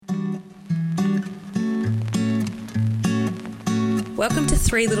Welcome to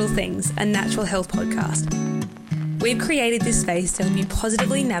Three Little Things, a natural health podcast. We've created this space to help you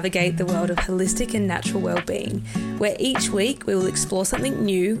positively navigate the world of holistic and natural well-being, where each week we will explore something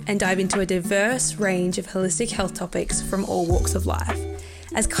new and dive into a diverse range of holistic health topics from all walks of life.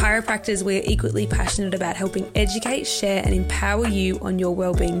 As chiropractors, we are equally passionate about helping educate, share and empower you on your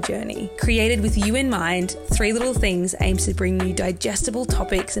well-being journey. Created with you in mind, Three Little Things aims to bring you digestible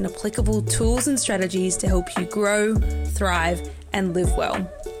topics and applicable tools and strategies to help you grow, thrive and live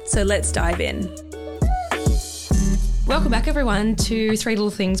well. So let's dive in. Welcome back, everyone, to Three Little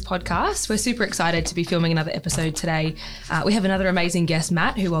Things podcast. We're super excited to be filming another episode today. We have another amazing guest,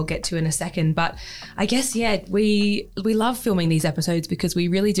 Matt, who I'll get to in a second. But I guess, we love filming these episodes because we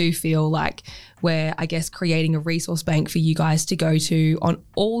really do feel like we're, creating a resource bank for you guys to go to on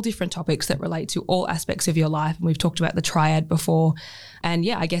all different topics that relate to all aspects of your life. And we've talked about the triad before. And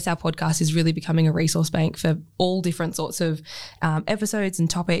our podcast is really becoming a resource bank for all different sorts of episodes and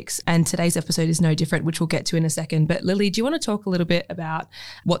topics. And today's episode is no different, which we'll get to in a second. But Lily, do you want to talk a little bit about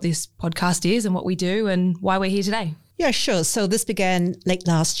what this podcast is and what we do and why we're here today? Yeah, sure. So this began late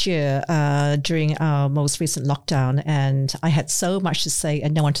last year during our most recent lockdown, and I had so much to say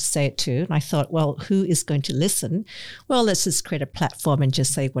and no one to say it to. And I thought, well, who is going to listen? Well, let's just create a platform and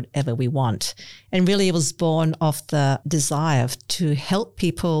just say whatever we want. And really it was born of the desire to help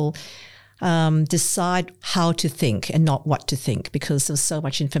people decide how to think and not what to think, because there's so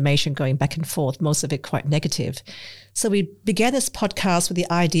much information going back and forth, most of it quite negative. So we began this podcast with the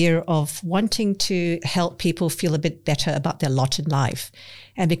idea of wanting to help people feel a bit better about their lot in life.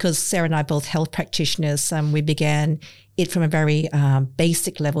 And because Sarah and I are both health practitioners, we began it from a very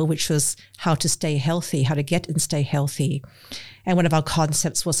basic level, which was how to stay healthy, how to get and stay healthy. And one of our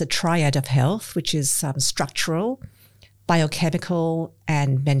concepts was a triad of health, which is structural, biochemical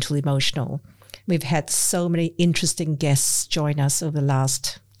and mental emotional. We've had so many interesting guests join us over the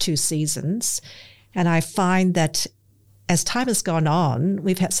last 2 seasons. And I find that as time has gone on,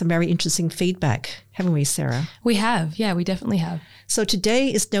 we've had some very interesting feedback, haven't we, Sarah? We have. Yeah, we definitely have. So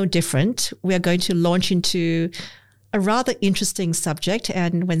today is no different. We are going to launch into a rather interesting subject.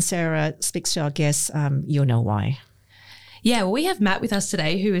 And when Sarah speaks to our guests, you'll know why. Yeah, well, we have Matt with us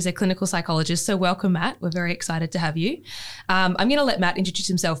today, who is a clinical psychologist. So welcome, Matt. We're very excited to have you. I'm going to let Matt introduce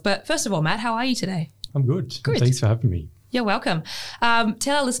himself. But first of all, Matt, how are you today? I'm good. Good. Thanks for having me. You're welcome.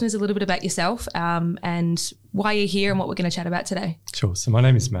 Tell our listeners a little bit about yourself and why you're here and what we're going to chat about today. Sure. So my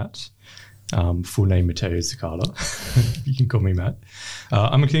name is Matt. Full name Matteo Zuccala. You can call me Matt.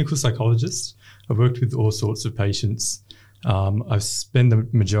 I'm a clinical psychologist. I've worked with all sorts of patients. I've spent the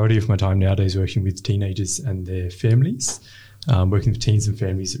majority of my time nowadays working with teenagers and their families, working with teens and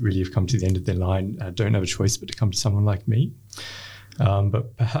families that really have come to the end of their line, don't have a choice but to come to someone like me.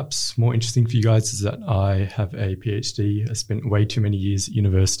 But perhaps more interesting for you guys is that I have a PhD. I spent way too many years at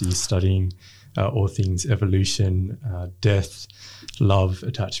university studying all things evolution, death, love,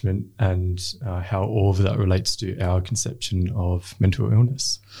 attachment, and how all of that relates to our conception of mental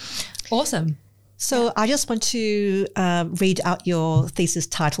illness. Awesome. So I just want to read out your thesis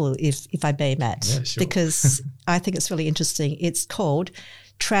title, if I may, Matt, yeah, sure. Because I think it's really interesting. It's called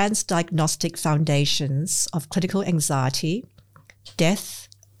Transdiagnostic Foundations of Clinical Anxiety, Death,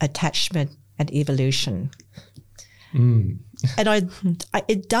 Attachment and Evolution. And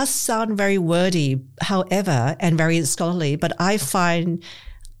it does sound very wordy, however, and very scholarly, but I find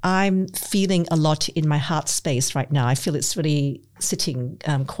I'm feeling a lot in my heart space right now. I feel it's really sitting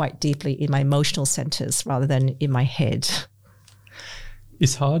quite deeply in my emotional centers rather than in my head.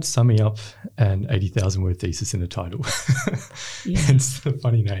 It's hard summing up an 80,000 word thesis in a title. Yeah. Hence the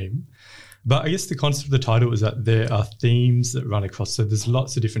funny name. But I guess the concept of the title is that there are themes that run across. So there's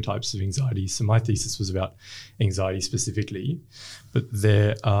lots of different types of anxiety. So my thesis was about anxiety specifically, but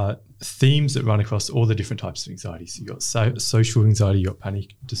there are themes that run across all the different types of anxiety. So you've got social anxiety, you've got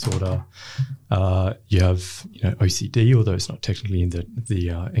panic disorder, you have OCD, although it's not technically in the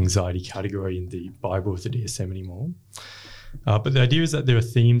anxiety category in the Bible with the DSM anymore. But the idea is that there are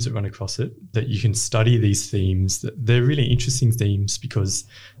themes that run across it, that you can study these themes, that they're really interesting themes because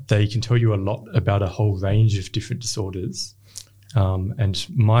they can tell you a lot about a whole range of different disorders. And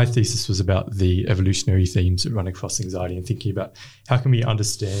my thesis was about the evolutionary themes that run across anxiety and thinking about how can we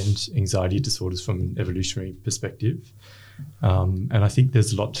understand anxiety disorders from an evolutionary perspective. And I think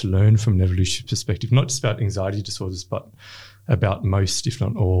there's a lot to learn from an evolutionary perspective, not just about anxiety disorders, but about most, if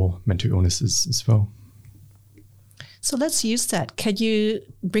not all, mental illnesses as well. So let's use that. Can you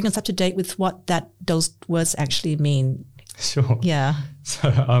bring us up to date with what those words actually mean? Sure. Yeah. So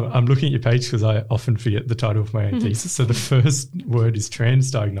I'm looking at your page because I often forget the title of my own thesis. So the first word is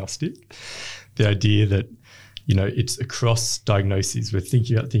transdiagnostic, the idea that it's across diagnoses. We're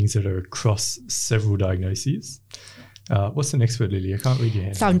thinking about things that are across several diagnoses. What's the next word, Lily? I can't read your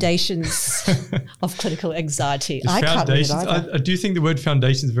hand. Foundations of clinical anxiety. I can't read it either. I do think the word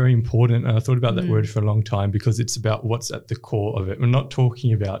foundation is very important, and I thought about that word for a long time because it's about what's at the core of it. We're not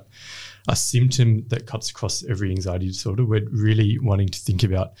talking about a symptom that cuts across every anxiety disorder. We're really wanting to think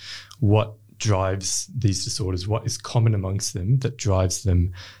about what drives these disorders, what is common amongst them that drives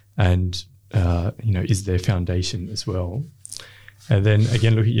them, and is their foundation as well. And then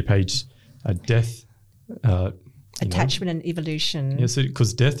again, look at your page, death. Attachment and evolution. Yeah, so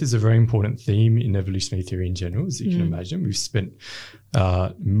because death is a very important theme in evolutionary theory in general, as you can imagine. We've spent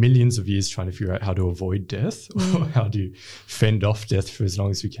millions of years trying to figure out how to avoid death or how to fend off death for as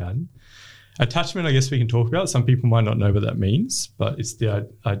long as we can. Attachment, I guess we can talk about. Some people might not know what that means, but it's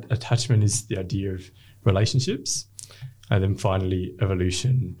attachment is the idea of relationships. And then finally,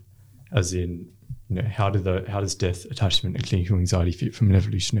 evolution, as in, how does death, attachment, and clinical anxiety fit from an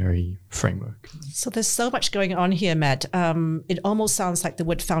evolutionary framework? So there's so much going on here, Matt. It almost sounds like the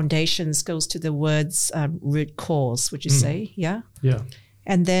word foundations goes to the words root cause, would you say? Yeah? Yeah.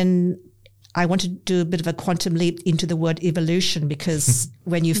 And then I want to do a bit of a quantum leap into the word evolution because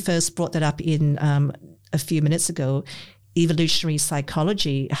when you first brought that up in a few minutes ago, evolutionary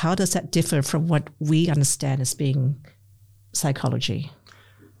psychology, how does that differ from what we understand as being psychology?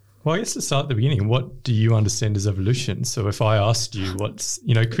 Well, I guess to start at the beginning, what do you understand as evolution? So if I asked you what's,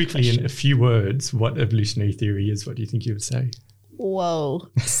 quickly in a few words, what evolutionary theory is, what do you think you would say? Whoa.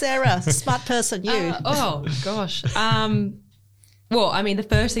 Sarah, smart person, you. Oh, gosh. Well, I mean, the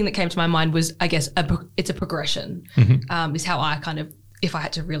first thing that came to my mind was, I guess, it's a progression, is how I kind of, if I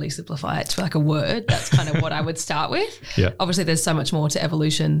had to really simplify it to like a word, that's kind of what I would start with. Yeah. Obviously, there's so much more to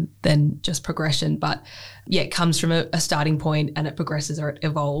evolution than just progression, but yeah, it comes from a starting point and it progresses or it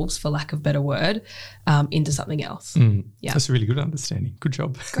evolves, for lack of a better word, into something else. Yeah. That's a really good understanding. Good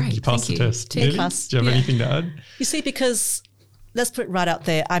job. Great. You passed the test. T+. Lily, do you have anything to add? You see, because let's put it right out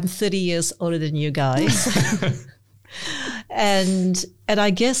there, I'm 30 years older than you guys. And I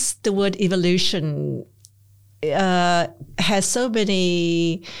guess the word evolution has so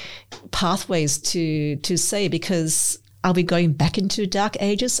many pathways to say, because are we going back into dark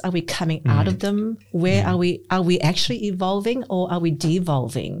ages? Are we coming out of them? Where are we actually evolving, or are we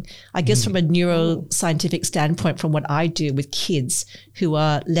devolving? I guess from a neuroscientific standpoint, from what I do with kids who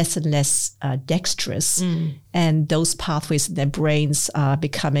are less and less dexterous, and those pathways in their brains are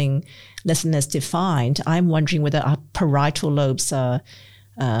becoming less and less defined, I'm wondering whether our parietal lobes are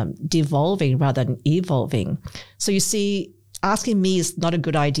devolving rather than evolving. So you see, asking me is not a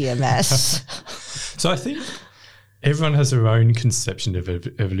good idea, Matt. So I think everyone has their own conception of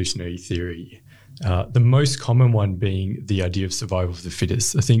evolutionary theory. The most common one being the idea of survival of the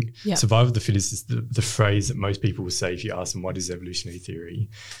fittest. I think survival of the fittest is the phrase that most people will say if you ask them what is evolutionary theory.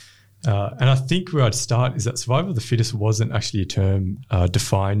 And I think where I'd start is that survival of the fittest wasn't actually a term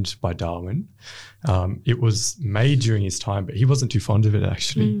defined by Darwin. It was made during his time, but he wasn't too fond of it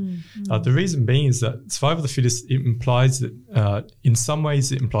actually. The reason being is that survival of the fittest, it implies that in some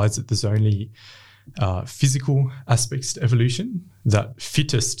ways it implies that there's only physical aspects to evolution. That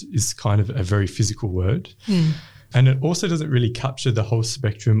fittest is kind of a very physical word. And it also doesn't really capture the whole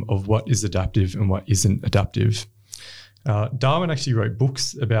spectrum of what is adaptive and what isn't adaptive. Darwin actually wrote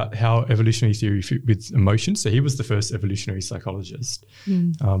books about how evolutionary theory fit with emotion. So he was the first evolutionary psychologist.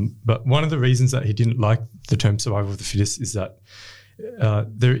 But one of the reasons that he didn't like the term survival of the fittest is that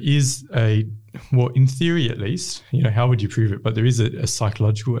there is in theory at least, how would you prove it? But there is a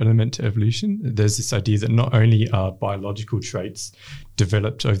psychological element to evolution. There's this idea that not only are biological traits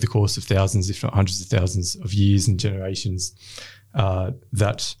developed over the course of thousands, if not hundreds of thousands of years and generations,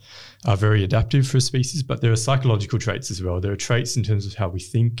 that are very adaptive for a species, but there are psychological traits as well. There are traits in terms of how we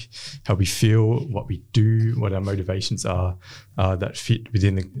think, how we feel, what we do, what our motivations are, that fit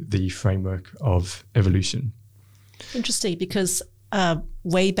within the framework of evolution. Interesting, because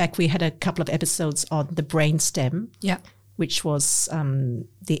way back we had a couple of episodes on the brain stem, which was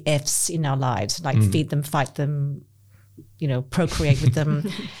the F's in our lives, like feed them, fight them, procreate with them.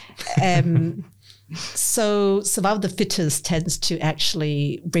 So survival of the fittest tends to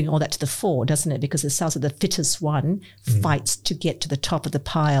actually bring all that to the fore, doesn't it? Because it sounds like the fittest one fights to get to the top of the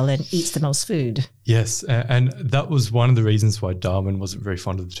pile and eats the most food. Yes, and that was one of the reasons why Darwin wasn't very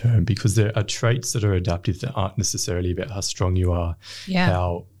fond of the term, because there are traits that are adaptive that aren't necessarily about how strong you are,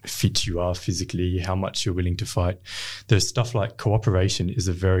 how fit you are physically, how much you're willing to fight. There's stuff like cooperation is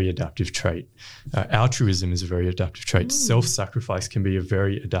a very adaptive trait. Altruism is a very adaptive trait. Self-sacrifice can be a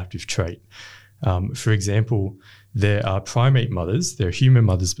very adaptive trait. For example, there are primate mothers, there are human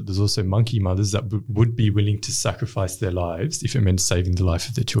mothers, but there's also monkey mothers that would be willing to sacrifice their lives if it meant saving the life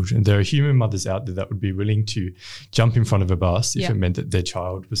of their children. There are human mothers out there that would be willing to jump in front of a bus if it meant that their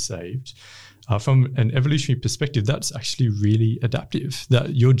child was saved. From an evolutionary perspective, that's actually really adaptive,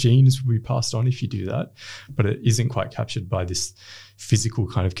 that your genes will be passed on if you do that, but it isn't quite captured by this physical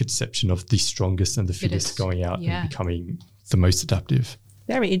kind of conception of the strongest and the fittest going out and becoming the most adaptive.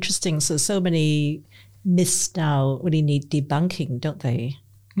 Very interesting. So many myths now really need debunking, don't they?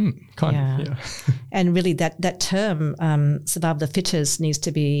 Kind of, yeah. And really that term, survival of the fittest, needs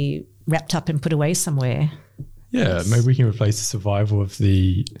to be wrapped up and put away somewhere. Yeah, maybe we can replace the survival of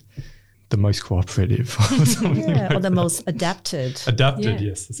the most cooperative or something or the most adapted. Adapted,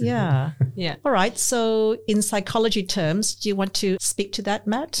 yes. Yeah. All right. So in psychology terms, do you want to speak to that,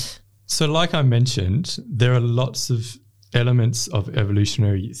 Matt? So like I mentioned, there are lots of elements of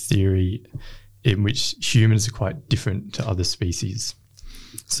evolutionary theory in which humans are quite different to other species.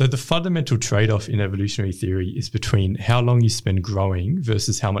 So the fundamental trade-off in evolutionary theory is between how long you spend growing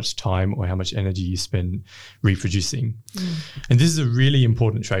versus how much time or how much energy you spend reproducing. And this is a really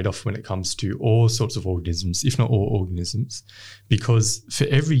important trade-off when it comes to all sorts of organisms, if not all organisms, because for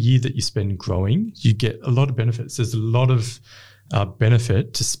every year that you spend growing, you get a lot of benefits. There's a lot of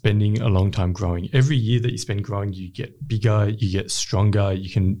benefit to spending a long time growing. Every year that you spend growing, you get bigger, you get stronger, you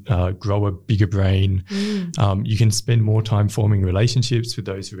can grow a bigger brain, you can spend more time forming relationships with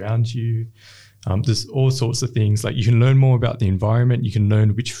those around you. There's all sorts of things, like you can learn more about the environment, you can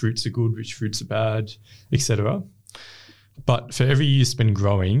learn which fruits are good, which fruits are bad, etc. But for every year you spend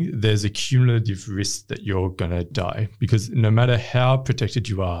growing, there's a cumulative risk that you're going to die, because no matter how protected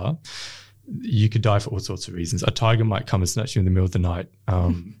you are, you could die for all sorts of reasons. A tiger might come and snatch you in the middle of the night.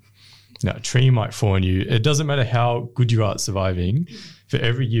 A tree might fall on you. It doesn't matter how good you are at surviving. For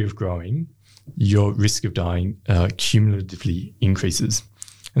every year of growing, your risk of dying cumulatively increases.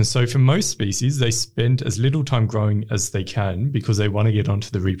 And so for most species, they spend as little time growing as they can because they want to get onto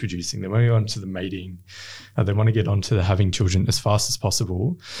the reproducing. They want to get onto the mating. They want to get onto the having children as fast as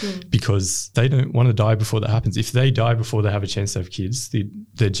possible because they don't want to die before that happens. If they die before they have a chance to have kids,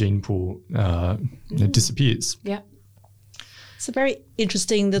 their gene pool disappears. Yeah. It's a very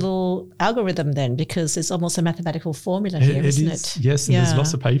interesting little algorithm then, because it's almost a mathematical formula here, isn't it? Yes, and there's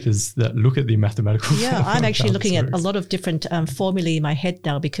lots of papers that look at the mathematical formula. Yeah, I'm actually looking at a lot of different formulae in my head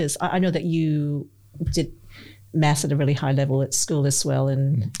now, because I know that you did maths at a really high level at school as well.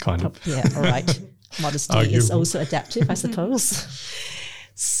 And kind of. Yeah, all right. Modesty is also adaptive, I suppose.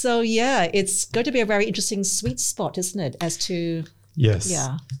 So, yeah, it's going to be a very interesting sweet spot, isn't it, as to... Yes.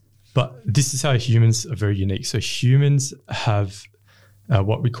 Yeah. But this is how humans are very unique. So humans have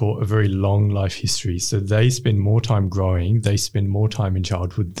what we call a very long life history. So they spend more time growing, they spend more time in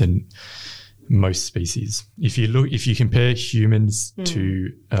childhood than most species. If you compare humans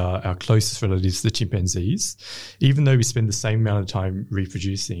to our closest relatives, the chimpanzees, even though we spend the same amount of time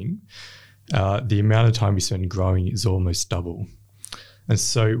reproducing, the amount of time we spend growing is almost double. And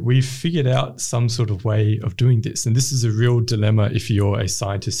so we've figured out some sort of way of doing this. And this is a real dilemma if you're a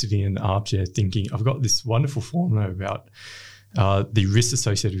scientist sitting in an armchair thinking, I've got this wonderful formula about the risks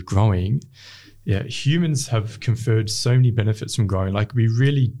associated with growing. Yeah, humans have conferred so many benefits from growing. Like we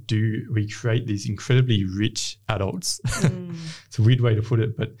create these incredibly rich adults. It's a weird way to put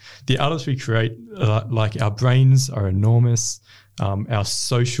it, but the adults we create, like our brains are enormous. Our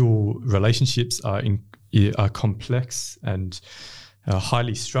social relationships are complex and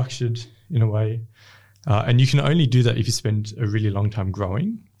highly structured in a way. And you can only do that if you spend a really long time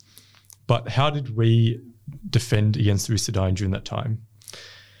growing. But how did we defend against the risk of dying during that time?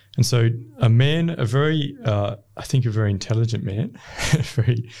 And so a very intelligent man, a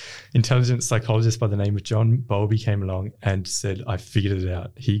very intelligent psychologist by the name of John Bowlby came along and said, I figured it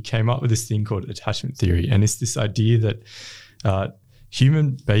out. He came up with this thing called attachment theory. And it's this idea that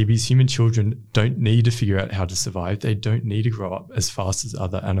human babies, human children don't need to figure out how to survive. They don't need to grow up as fast as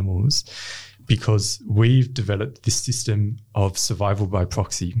other animals because we've developed this system of survival by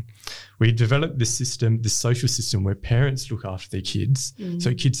proxy. We've developed this system, this social system where parents look after their kids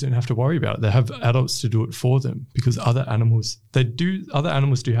so kids don't have to worry about it. They have adults to do it for them because other animals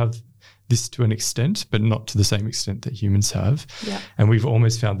do have this to an extent, but not to the same extent that humans have. Yeah. And we've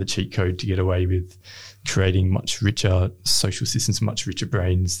almost found the cheat code to get away with creating much richer social systems, much richer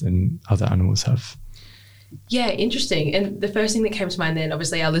brains than other animals have. Yeah, interesting. And the first thing that came to mind then,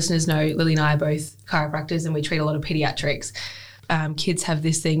 obviously our listeners know Lily and I are both chiropractors and we treat a lot of pediatrics. kids have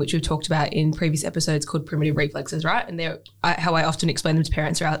this thing which we've talked about in previous episodes called primitive reflexes, right? And how I often explain them to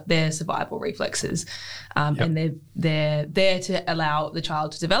parents are their survival reflexes, and they're there to allow the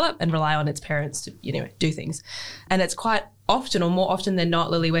child to develop and rely on its parents to do things. And it's quite often, or more often than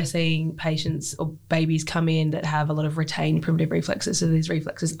not, Lily, we're seeing patients or babies come in that have a lot of retained primitive reflexes. So these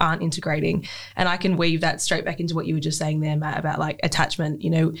reflexes aren't integrating. And I can weave that straight back into what you were just saying there, Matt, about like attachment.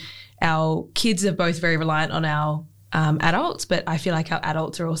 Our kids are both very reliant on our adults, but I feel like our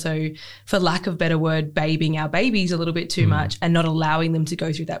adults are also, for lack of better word, babying our babies a little bit too much and not allowing them to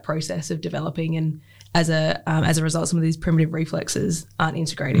go through that process of developing. And as a result, some of these primitive reflexes aren't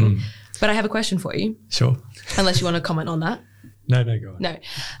integrating. But I have a question for you. Sure. Unless you want to comment on that. No, go on.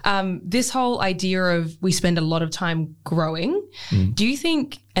 No. This whole idea of we spend a lot of time growing, do you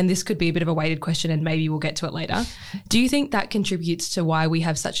think, and this could be a bit of a weighted question and maybe we'll get to it later, do you think that contributes to why we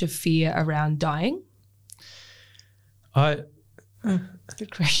have such a fear around dying? Good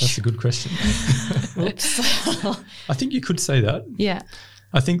question. That's a good question. I think you could say that. Yeah.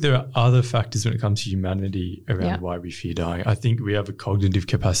 I think there are other factors when it comes to humanity around why we fear dying. I think we have a cognitive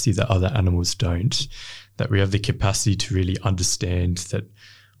capacity that other animals don't, that we have the capacity to really understand that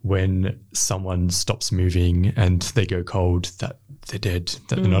when someone stops moving and they go cold, that they're dead,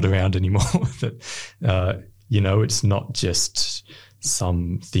 that they're not around anymore, that, it's not just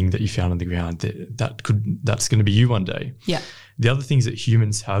something that you found on the ground, that's going to be you one day. Yeah. The other things that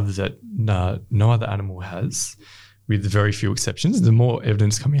humans have that no other animal has, with very few exceptions, the more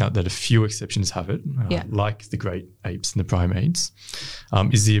evidence coming out that a few exceptions have it, like the great apes and the primates,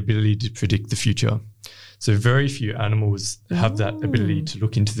 is the ability to predict the future. So very few animals have that ability to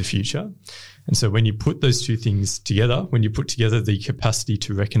look into the future. And so when you put those two things together, when you put together the capacity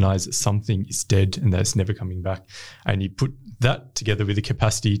to recognize that something is dead and that it's never coming back, and you put that together with the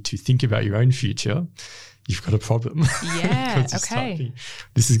capacity to think about your own future, you've got a problem. Yeah, okay.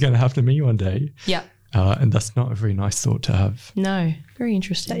 This is going to happen to me one day. Yeah. And that's not a very nice thought to have. No, very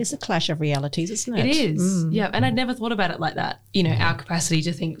interesting. That is a clash of realities, isn't it? It is, yeah. And I'd never thought about it like that, our capacity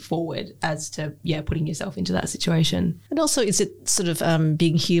to think forward as to, putting yourself into that situation. And also, is it sort of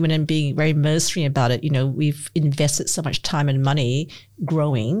being human and being very mercenary about it? We've invested so much time and money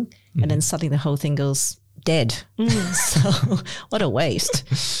growing, and then suddenly the whole thing goes dead. So what a waste.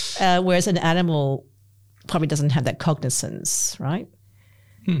 Whereas an animal probably doesn't have that cognizance, right?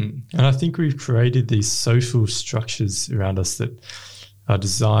 And I think we've created these social structures around us that are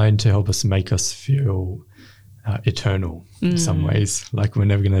designed to help us make us feel eternal in some ways, like we're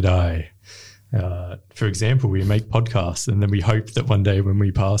never going to die. For example, we make podcasts and then we hope that one day when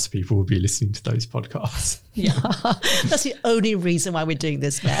we pass, people will be listening to those podcasts. Yeah, that's the only reason why we're doing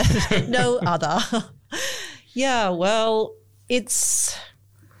this, Matt. No other. Yeah, well, it's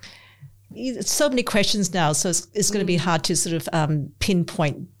so many questions now, so it's going to be hard to sort of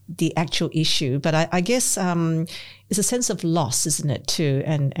pinpoint the actual issue. But I guess it's a sense of loss, isn't it, too,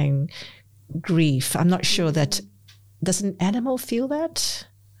 and grief. I'm not sure that, does an animal feel that?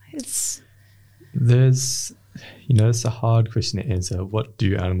 It's a hard question to answer. What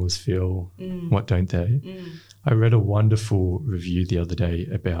do animals feel? What don't they? I read a wonderful review the other day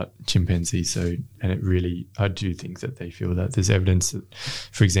about chimpanzees, and I do think that they feel that. There's evidence that,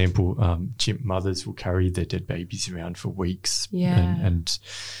 for example, chimp mothers will carry their dead babies around for weeks, and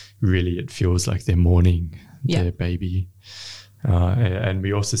really it feels like they're mourning their baby. And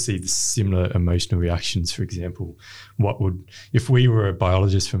we also see the similar emotional reactions. For example, if we were a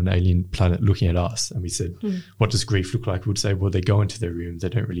biologist from an alien planet looking at us and we said, what does grief look like? We'd say, well, they go into their room. They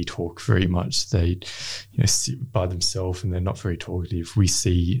don't really talk very much. They sit by themselves and they're not very talkative. We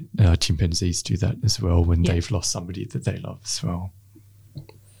see chimpanzees do that as well when they've lost somebody that they love as well.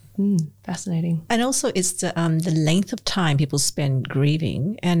 Fascinating. And also it's the length of time people spend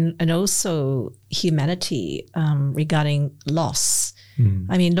grieving and also humanity regarding loss.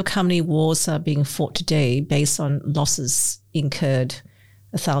 I mean, look how many wars are being fought today based on losses incurred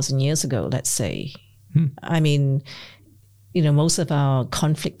 1,000 years ago, let's say. I mean, most of our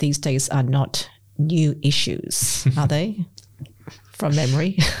conflict these days are not new issues, are they? From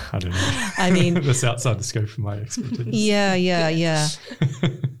memory. I don't know. I mean, that's outside the scope of my expertise. Yeah.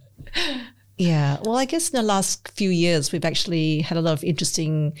 Yeah. Well, I guess in the last few years, we've actually had a lot of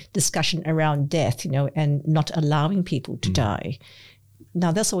interesting discussion around death, and not allowing people to die.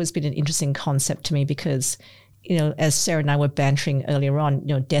 Now, that's always been an interesting concept to me because, as Sarah and I were bantering earlier on,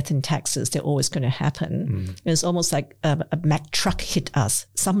 death and taxes, they're always going to happen. It's almost like a Mack truck hit us.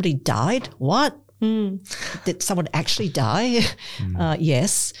 Somebody died? What? Did someone actually die?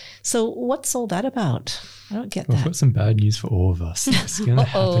 Yes. So what's all that about? I don't get I've that. got some bad news for all of us. It's going to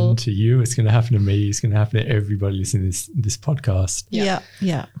happen to you. It's going to happen to me. It's going to happen to everybody listening to this podcast.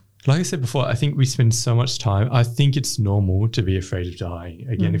 Yeah. Like I said before, I think we spend so much time. I think it's normal to be afraid of dying.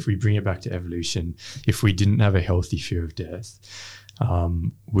 Again, if we bring it back to evolution, if we didn't have a healthy fear of death,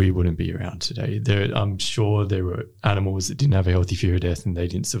 we wouldn't be around today. I'm sure there were animals that didn't have a healthy fear of death and they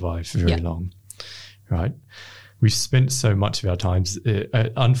didn't survive for very long, right? We've spent so much of our times,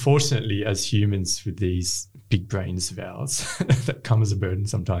 unfortunately, as humans with these big brains of ours that come as a burden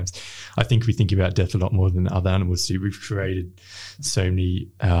sometimes. I think we think about death a lot more than other animals do. We've created so many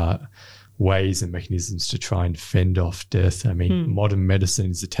ways and mechanisms to try and fend off death. I mean, modern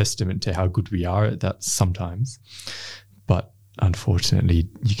medicine is a testament to how good we are at that sometimes. But unfortunately,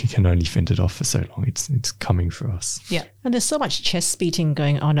 you can only fend it off for so long. It's coming for us. Yeah. And there's so much chest beating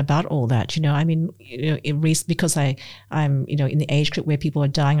going on about all that. I mean, because I'm in the age group where people are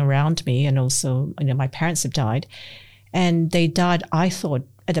dying around me, and also my parents have died, and they died, I thought,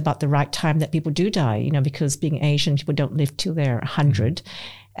 at about the right time that people do die. Because being Asian, people don't live till they're 100,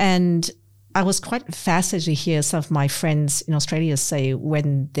 and I was quite fascinated to hear some of my friends in Australia say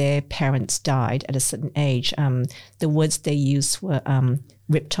when their parents died at a certain age, the words they used were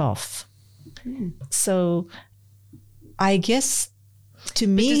ripped off. So I guess to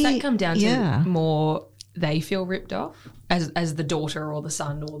me... Does that come down to more they feel ripped off as the daughter or the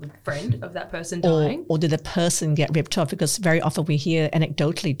son or the friend of that person dying? Or did the person get ripped off? Because very often we hear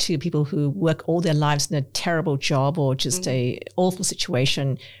anecdotally too, people who work all their lives in a terrible job or just a awful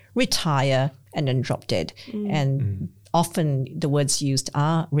situation, retire and then drop dead. And often the words used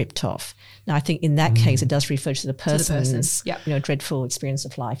are ripped off. Now, I think in that case, it does refer to the person's dreadful experience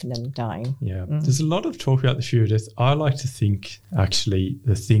of life and then dying. Yeah. There's a lot of talk about the fear of death. I like to think, actually,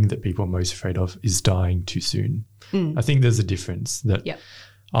 the thing that people are most afraid of is dying too soon. I think there's a difference that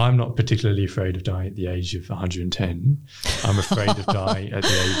I'm not particularly afraid of dying at the age of 110. I'm afraid of dying at the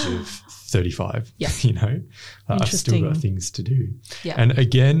age of 35. I've still got things to do. And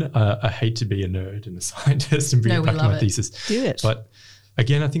again, I hate to be a nerd and a scientist and bring it back to my thesis. Do it. But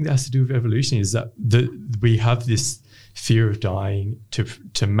again, I think that has to do with evolution, is that we have this fear of dying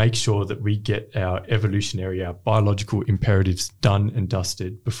to make sure that we get our evolutionary, our biological imperatives done and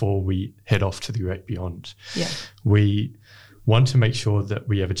dusted before we head off to the great beyond. We want to make sure that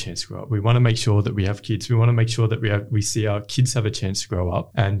we have a chance to grow up. We want to make sure that we have kids. We want to make sure that we see our kids have a chance to grow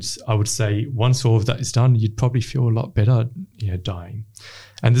up. And I would say once all of that is done, you'd probably feel a lot better, dying.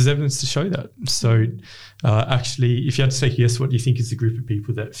 And there's evidence to show that. So actually, if you had to say yes, what do you think is the group of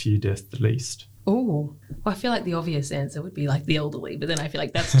people that fear death the least? Oh, well, I feel like the obvious answer would be like the elderly, but then I feel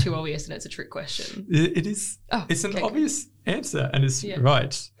like that's too obvious and it's a trick question. It is. It's an obvious answer and it's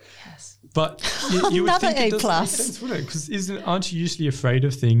right. Yes. But you would think it doesn't A+. make sense, would it? Because aren't you usually afraid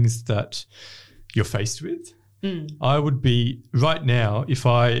of things that you're faced with? I would be, right now, if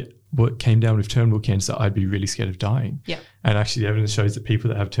I came down with terminal cancer, I'd be really scared of dying. Yeah. And actually the evidence shows that people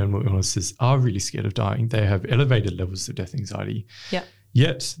that have terminal illnesses are really scared of dying. They have elevated levels of death anxiety. Yeah.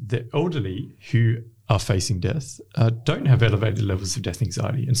 Yet the elderly who are facing death don't have elevated levels of death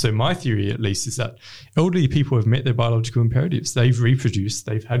anxiety. And so my theory, at least, is that elderly people have met their biological imperatives. They've reproduced,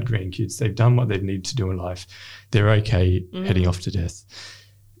 they've had grandkids, they've done what they've needed to do in life. They're okay heading off to death.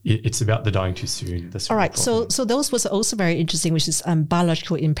 It's about the dying too soon. That's all right. So those was also very interesting, which is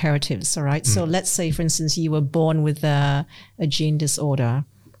biological imperatives. All right. So let's say, for instance, you were born with a gene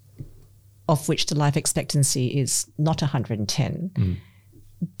of which the life expectancy is not 110.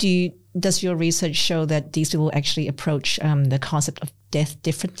 Does your research show that these people actually approach the concept of death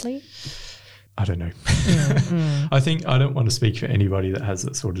differently? I don't know. I think I don't want to speak for anybody that has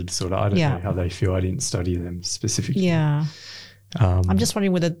that sort of disorder. I don't know how they feel. I didn't study them specifically. Yeah. I'm just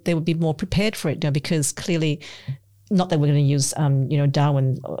wondering whether they would be more prepared for it now, because clearly, not that we're going to use,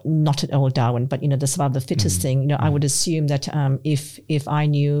 Darwin, not at all Darwin, but, the survival of the fittest thing. I would assume that if I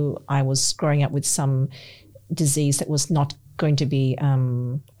knew I was growing up with some disease that was not going to be,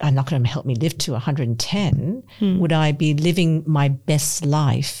 not going to help me live to 110, would I be living my best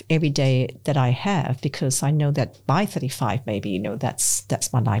life every day that I have? Because I know that by 35, maybe,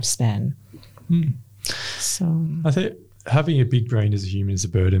 that's my lifespan. So I think having a big brain as a human is a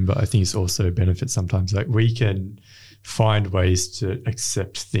burden, but I think it's also a benefit sometimes. Like, we can find ways to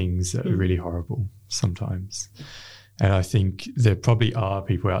accept things that are really horrible sometimes. And I think there probably are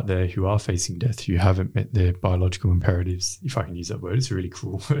people out there who are facing death who haven't met their biological imperatives. If I can use that word, it's a really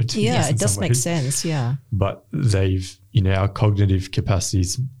cruel word. Yeah, it does make sense. Yeah. But they've, our cognitive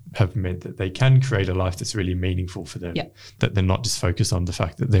capacities have meant that they can create a life that's really meaningful for them, that they're not just focused on the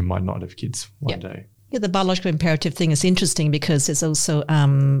fact that they might not have kids one day. Yeah, the biological imperative thing is interesting because there's also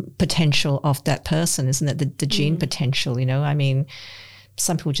potential of that person, isn't it? The gene potential, you know. I mean,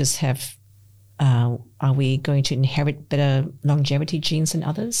 some people just have, are we going to inherit better longevity genes than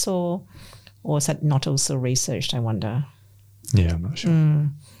others, or is that not also researched, I wonder? Yeah, I'm not sure.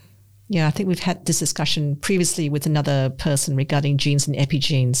 Yeah, I think we've had this discussion previously with another person regarding genes and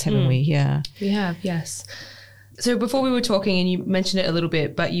epigenes, haven't we? Yeah. We have, yes. So before we were talking, and you mentioned it a little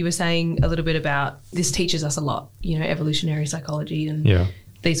bit, but you were saying a little bit about this teaches us a lot, you know, evolutionary psychology and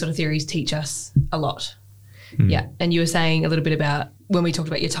these sort of theories teach us a lot. Yeah. And you were saying a little bit about when we talked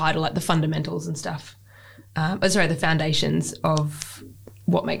about your title, like the fundamentals and stuff. The foundations of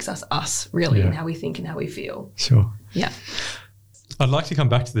what makes us really and how we think and how we feel. Sure. Yeah. I'd like to come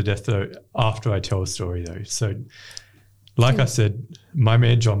back to the death though after I tell a story though. So like I said, my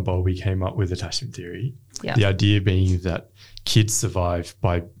man John Bowlby came up with attachment theory. Yeah. The idea being that kids survive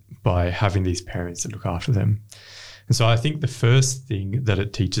by having these parents that look after them. And so I think the first thing that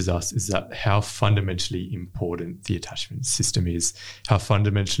it teaches us is that how fundamentally important the attachment system is, how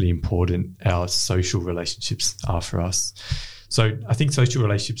fundamentally important our social relationships are for us. So I think social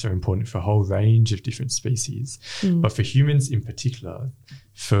relationships are important for a whole range of different species, but for humans in particular,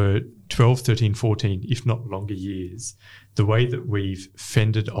 for 12, 13, 14, if not longer years, the way that we've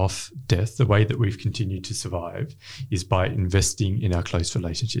fended off death, the way that we've continued to survive is by investing in our close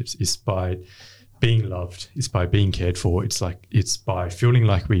relationships, is by being loved, is by being cared for, it's by feeling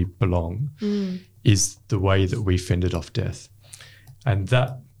like we belong, is the way that we fended off death. And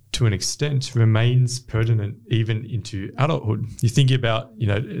that, to an extent, remains pertinent even into adulthood. You think about, you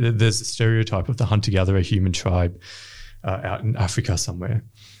know, there's a stereotype of the hunter-gatherer human tribe out in Africa somewhere.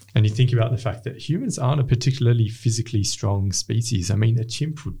 And you think about the fact that humans aren't a particularly physically strong species. I mean, a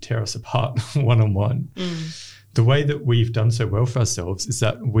chimp would tear us apart one-on-one. The way that we've done so well for ourselves is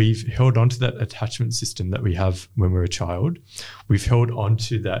that we've held on to that attachment system that we have when we're a child. We've held on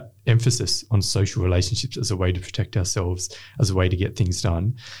to that emphasis on social relationships as a way to protect ourselves, as a way to get things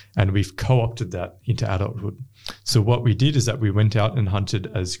done. And we've co-opted that into adulthood. So what we did is that we went out and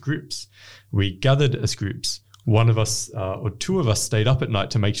hunted as groups. We gathered as groups. One of us or two of us stayed up at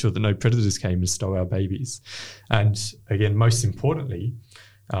night to make sure that no predators came and stole our babies. And again, most importantly,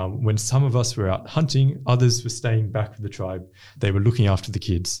 when some of us were out hunting, others were staying back with the tribe. They were looking after the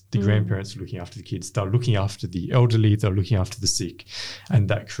kids. The grandparents were looking after the kids. They were looking after the elderly. They were looking after the sick. And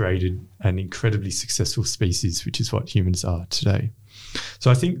that created an incredibly successful species, which is what humans are today.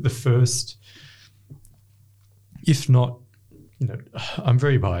 So I think the first, if not, you know, I'm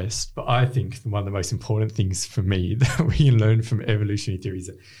very biased, but I think one of the most important things for me that we can learn from evolutionary theory is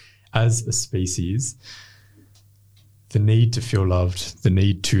that as a species, the need to feel loved, the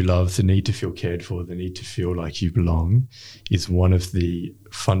need to love, the need to feel cared for, the need to feel like you belong is one of the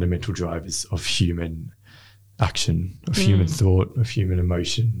fundamental drivers of human action, of human thought, of human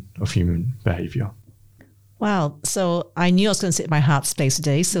emotion, of human behavior. Wow. So I knew I was going to sit in my heart space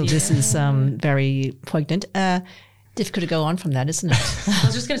today. So this is very poignant. Difficult to go on from that, isn't it? I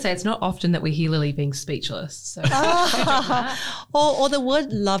was just going to say, it's not often that we hear Lily being speechless. So. or the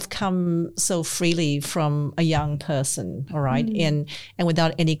word love comes so freely from a young person, all right, and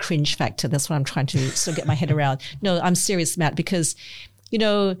without any cringe factor. That's what I'm trying to sort of get my head around. No, I'm serious, Matt, because, you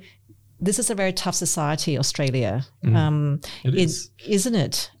know, this is a very tough society, Australia. It is. Isn't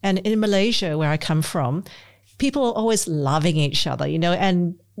it? And in Malaysia, where I come from, people are always loving each other, you know,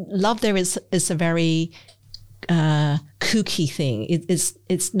 and love there is a very kooky thing.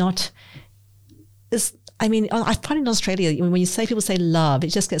 It's not. I mean, I find in Australia when people say love, it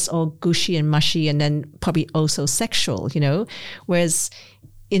just gets all gushy and mushy, and then probably also sexual, you know. Whereas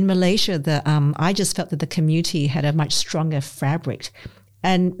in Malaysia, I just felt that the community had a much stronger fabric,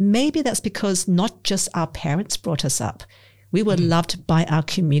 and maybe that's because not just our parents brought us up; we were loved by our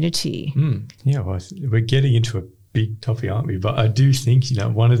community. Yeah, well, we're getting into a big topic, aren't we? But I do think, you know,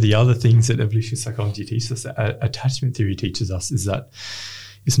 one of the other things that evolutionary psychology teaches us, that attachment theory teaches us, is that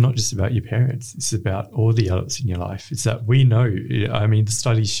it's not just about your parents. It's about all the adults in your life. It's that we know, I mean, the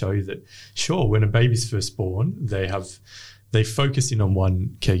studies show that, sure, when a baby's first born, they focus in on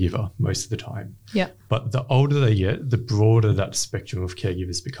one caregiver most of the time. Yeah. But the older they get, the broader that spectrum of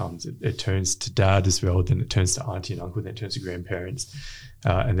caregivers becomes. It turns to dad as well, then it turns to auntie and uncle, then it turns to grandparents.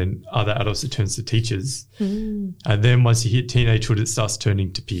 And then other adults, it turns to teachers. And then once you hit teenagehood, it starts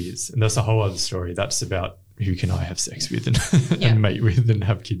turning to peers. And that's a whole other story. That's about who can I have sex with and mate with and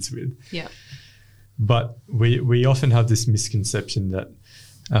have kids with. Yeah. But we often have this misconception that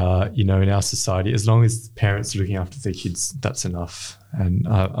in our society, as long as parents are looking after their kids, that's enough. And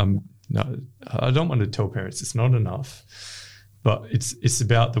I don't want to tell parents it's not enough, but it's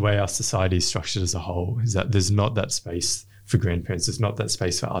about the way our society is structured as a whole, is that there's not that space for grandparents. There's not that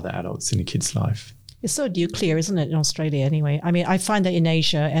space for other adults in a kid's life. It's so nuclear, isn't it, in Australia anyway? I mean, I find that in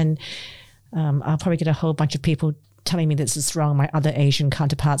Asia, and I'll probably get a whole bunch of people telling me this is wrong, my other Asian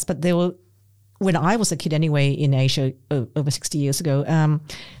counterparts, but they were, when I was a kid anyway in Asia over 60 years ago,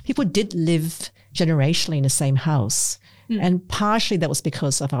 people did live generationally in the same house. And partially that was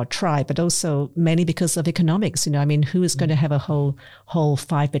because of our tribe, but also mainly because of economics. I mean, who is going to have a whole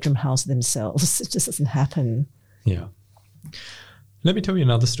 5-bedroom house themselves? It just doesn't happen. Yeah. Let me tell you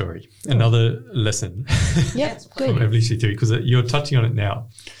another story, another lesson. Yeah, good. From evolutionary theory, because you're touching on it now.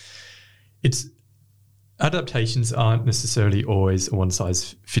 Adaptations aren't necessarily always a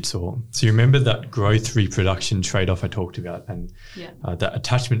one-size-fits-all. So you remember that growth-reproduction trade-off I talked about, and that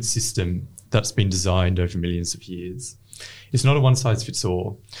attachment system that's been designed over millions of years. It's not a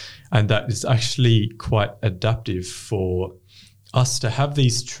one-size-fits-all, and that is actually quite adaptive for us to have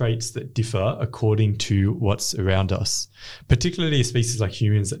these traits that differ according to what's around us, particularly a species like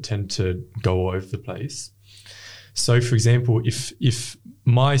humans that tend to go all over the place. So, for example, if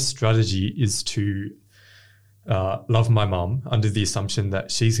my strategy is to love my mum under the assumption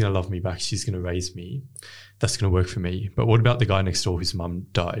that she's going to love me back, she's going to raise me, that's going to work for me. But what about the guy next door whose mum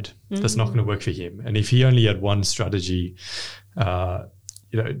died? That's not going to work for him. And if he only had one strategy,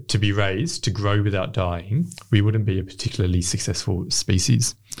 to be raised, to grow without dying, we wouldn't be a particularly successful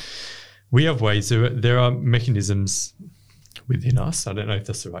species. We have ways, there are mechanisms within us, I don't know if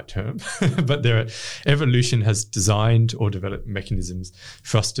that's the right term, but evolution has designed or developed mechanisms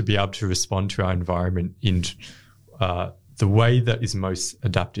for us to be able to respond to our environment in the way that is most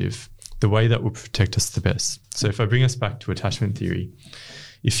adaptive, the way that will protect us the best. So if I bring us back to attachment theory,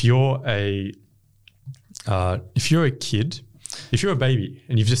 if you're a kid, if you're a baby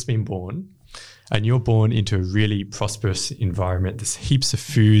and you've just been born, and you're born into a really prosperous environment, there's heaps of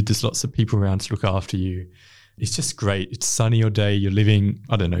food, there's lots of people around to look after you, it's just great. It's sunny all day. You're living,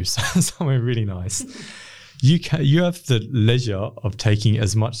 I don't know, somewhere really nice. You have the leisure of taking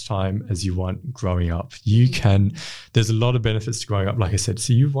as much time as you want growing up. There's a lot of benefits to growing up, like I said.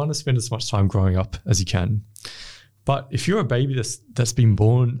 So you want to spend as much time growing up as you can. But if you're a baby that's been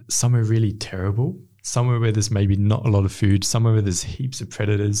born somewhere really terrible, somewhere where there's maybe not a lot of food, somewhere where there's heaps of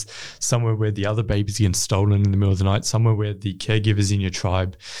predators, somewhere where the other babies get stolen in the middle of the night, somewhere where the caregivers in your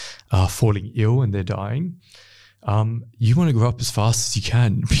tribe are falling ill and they're dying, you want to grow up as fast as you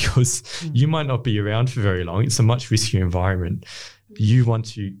can because you might not be around for very long. It's a much riskier environment. You want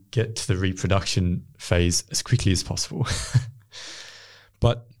to get to the reproduction phase as quickly as possible.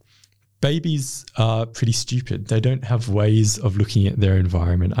 But babies are pretty stupid. They don't have ways of looking at their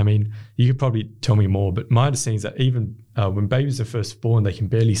environment. I mean, you could probably tell me more, but my understanding is that even when babies are first born, they can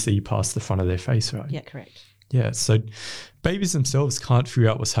barely see past the front of their face, right? Yeah, correct. Yeah, so babies themselves can't figure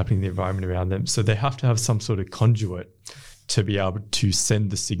out what's happening in the environment around them. So they have to have some sort of conduit to be able to send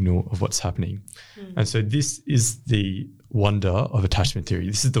the signal of what's happening. And so this is the wonder of attachment theory.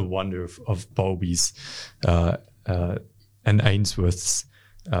 This is the wonder of Bowlby's and Ainsworth's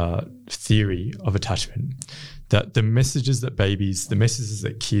theory of attachment, that the messages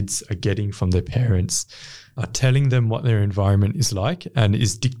that kids are getting from their parents are telling them what their environment is like and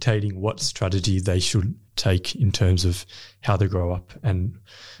is dictating what strategy they should take in terms of how they grow up and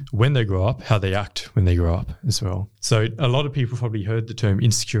when they grow up, how they act when they grow up as well. So a lot of people probably heard the term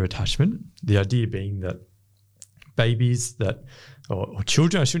insecure attachment, the idea being that babies or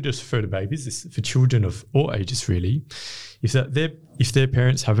children, I shouldn't just refer to babies, this is for children of all ages really, if their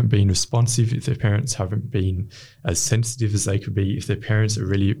parents haven't been responsive, if their parents haven't been as sensitive as they could be, if their parents are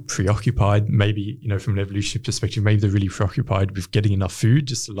really preoccupied, maybe, from an evolutionary perspective, maybe they're really preoccupied with getting enough food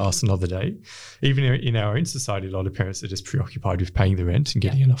just to last another day. Even in our own society, a lot of parents are just preoccupied with paying the rent and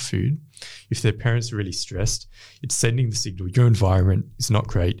getting enough food. If their parents are really stressed, it's sending the signal, your environment is not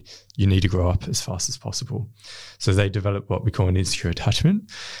great, you need to grow up as fast as possible. So they develop what we call an insecure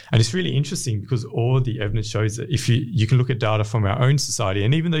attachment. And it's really interesting because all the evidence shows that if you can look at data from our own society,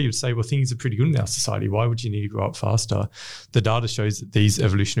 and even though you'd say, well, things are pretty good in our society, why would you need to grow up faster? The data shows that these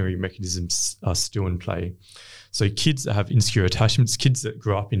evolutionary mechanisms are still in play. So kids that have insecure attachments, kids that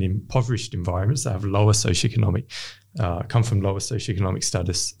grow up in impoverished environments that have lower socioeconomic, come from lower socioeconomic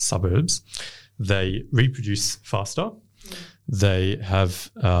status suburbs, they reproduce faster, they have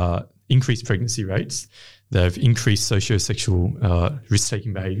increased pregnancy rates, They have increased sociosexual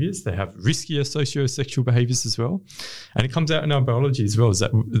risk-taking behaviors. They have riskier sociosexual behaviors as well. And it comes out in our biology as well, is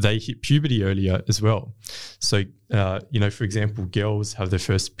that they hit puberty earlier as well. So, for example, girls have their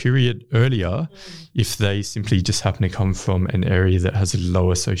first period earlier if they simply just happen to come from an area that has a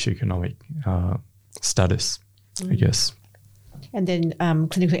lower socioeconomic status, I guess. And then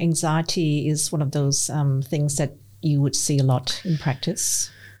clinical anxiety is one of those things that you would see a lot in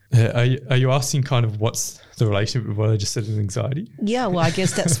practice. Are you asking kind of what's the relationship with what I just said in anxiety? Yeah, well, I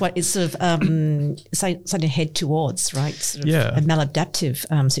guess that's what it's sort of something to head towards, right? Sort of a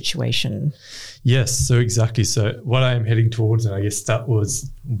maladaptive situation. Yes, so exactly. So what I am heading towards, and I guess that was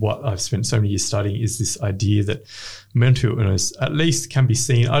what I've spent so many years studying, is this idea that mental illness at least can be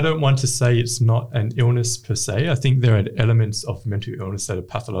seen. I don't want to say it's not an illness per se. I think there are elements of mental illness that are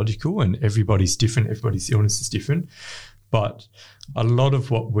pathological, and everybody's different. Everybody's illness is different. But a lot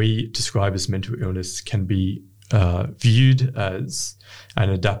of what we describe as mental illness can be viewed as an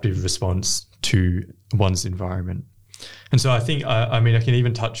adaptive response to one's environment. And so I think, I can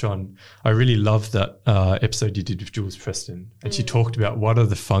even touch on, I really love that episode you did with Jules Preston. And she talked about what are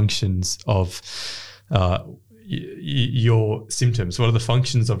the functions of your symptoms, what are the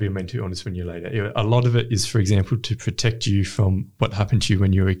functions of your mental illness when you're later. A lot of it is, for example, to protect you from what happened to you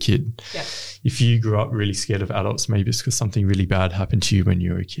when you were a kid. Yeah. If you grew up really scared of adults, maybe it's because something really bad happened to you when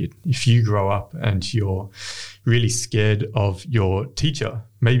you were a kid. If you grow up and you're really scared of your teacher,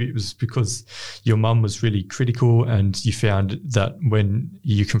 maybe it was because your mum was really critical and you found that when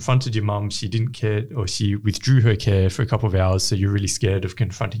you confronted your mum, she didn't care, or she withdrew her care for a couple of hours, so you're really scared of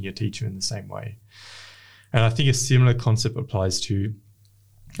confronting your teacher in the same way. And I think a similar concept applies to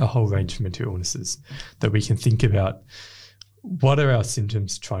a whole range of mental illnesses, that we can think about what are our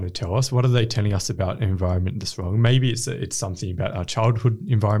symptoms trying to tell us? What are they telling us about an environment that's wrong? Maybe it's something about our childhood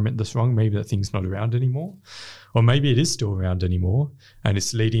environment that's wrong. Maybe that thing's not around anymore. Or maybe it is still around anymore and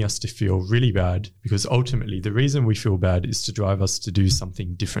it's leading us to feel really bad, because ultimately the reason we feel bad is to drive us to do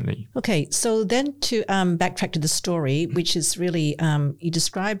something differently. Okay, so then to backtrack to the story, which is really, you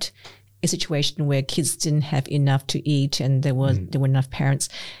described a situation where kids didn't have enough to eat and there weren't enough parents.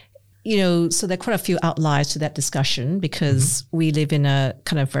 So there are quite a few outliers to that discussion, because we live in a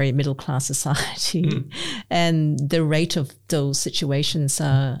kind of very middle-class society and the rate of those situations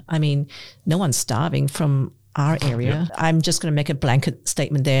no one's starving from our area. Yep. I'm just going to make a blanket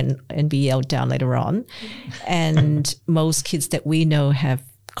statement there and be yelled down later on. And most kids that we know have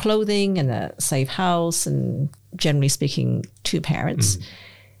clothing and a safe house and, generally speaking, 2 parents.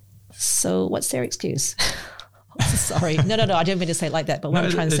 So what's their excuse? Sorry. No, I don't mean to say it like that. But what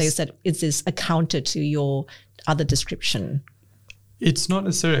I'm trying to say is that is this a counter to your other description? It's not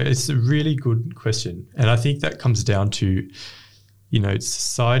necessarily. It's a really good question. And I think that comes down to,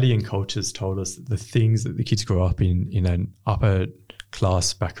 society and cultures told us that the things that the kids grow up in an upper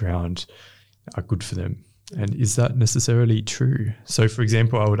class background are good for them. And is that necessarily true? So, for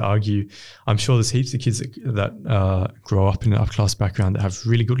example, I would argue, I'm sure there's heaps of kids that grow up in an upper class background that have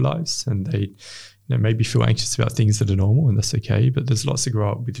really good lives, and they maybe feel anxious about things that are normal, and that's okay. But there's lots that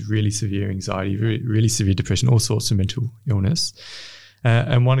grow up with really severe anxiety, really severe depression, all sorts of mental illness.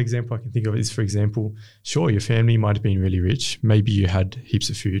 And one example I can think of is, for example, sure, your family might have been really rich. Maybe you had heaps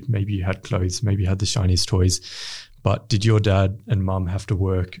of food. Maybe you had clothes. Maybe you had the shiniest toys. But did your dad and mum have to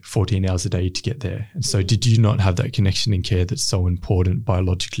work 14 hours a day to get there? And so did you not have that connection and care that's so important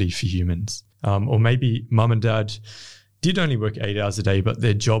biologically for humans? Or maybe mum and dad did only work 8 hours a day, but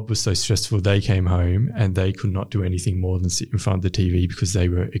their job was so stressful they came home and they could not do anything more than sit in front of the TV because they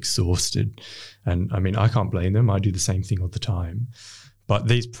were exhausted. And I can't blame them. I do the same thing all the time. But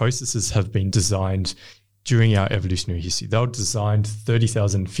these processes have been designed during our evolutionary history. They were designed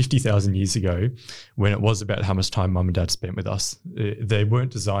 30,000, 50,000 years ago, when it was about how much time mum and dad spent with us. They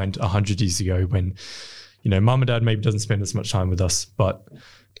weren't designed 100 years ago when, mum and dad maybe doesn't spend as much time with us, but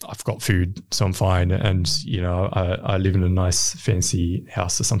I've got food, so I'm fine. And, I live in a nice fancy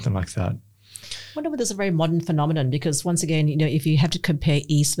house or something like that. I wonder whether there's a very modern phenomenon, because once again, if you have to compare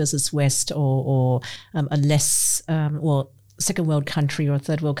East versus West or a less, second world country or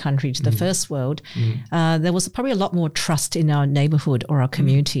third world country to the first world, there was probably a lot more trust in our neighborhood or our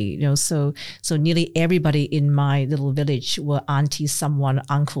community. So nearly everybody in my little village were auntie someone,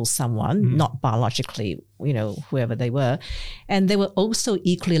 uncle someone, not biologically, whoever they were. And they were also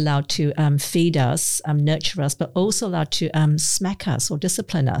equally allowed to feed us, nurture us, but also allowed to smack us or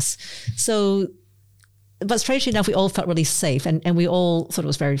discipline us. But strangely enough, we all felt really safe, and we all thought it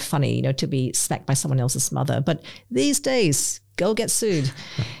was very funny, to be smacked by someone else's mother. But these days, go get sued.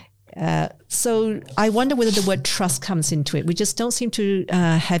 So I wonder whether the word trust comes into it. We just don't seem to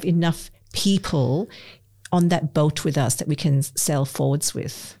have enough people on that boat with us that we can sail forwards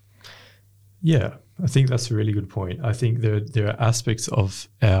with? Yeah, I think that's a really good point. I think there are aspects of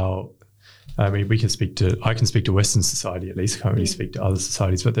our, I mean, I can speak to Western society at least, I can't really speak to other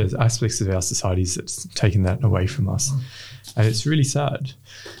societies, but there's aspects of our societies that's taken that away from us. And it's really sad.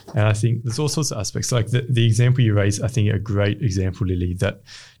 And I think there's all sorts of aspects. Like the example you raised, I think a great example, Lily, that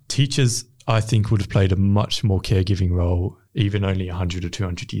teachers, I think, would have played a much more caregiving role even only 100 or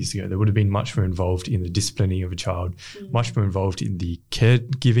 200 years ago. They would have been much more involved in the disciplining of a child, much more involved in the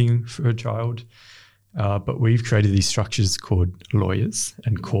caregiving for a child. But we've created these structures called lawyers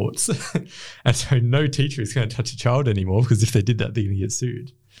and courts. And so no teacher is going to touch a child anymore, because if they did that, they're going to get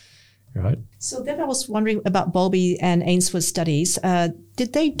sued. Right. So then I was wondering about Bowlby and Ainsworth Studies.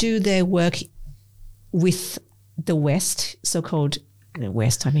 Did they do their work with the West, so-called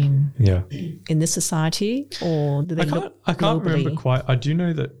West, I mean, in this society, or do they look globally? I can't remember quite. I do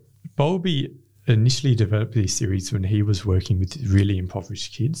know that Bowlby initially developed these series when he was working with really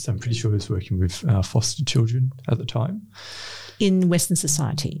impoverished kids. I'm pretty sure he was working with foster children at the time. In Western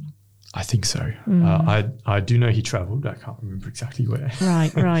society? I think so. I do know he travelled. I can't remember exactly where.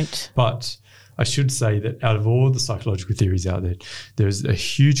 Right. But I should say that out of all the psychological theories out there, there's a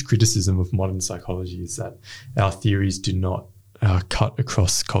huge criticism of modern psychology is that our theories do not cut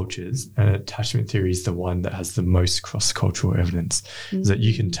across cultures, and attachment theory is the one that has the most cross-cultural evidence. Is that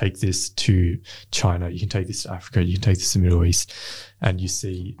you can take this to China, you can take this to Africa, you can take this to the Middle East, and you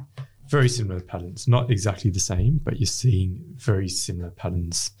see very similar patterns. Not exactly the same, but you're seeing very similar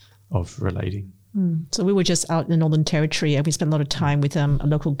patterns of relating. So we were just out in the Northern Territory, and we spent a lot of time with a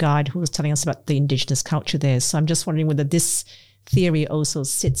local guide who was telling us about the Indigenous culture there. So I'm just wondering whether this theory also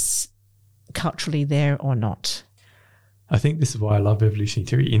sits culturally there or not. I think this is why I love evolutionary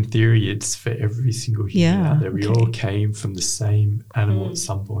theory. In theory, it's for every single human out there. We all came from the same animal at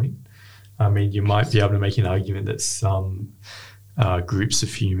some point. I mean, you might be able to make an argument that some groups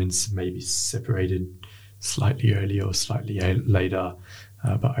of humans may be separated slightly earlier or slightly later,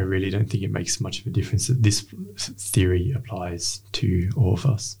 but I really don't think it makes much of a difference that this theory applies to all of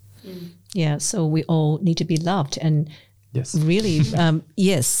us. Yeah, so we all need to be loved. And really,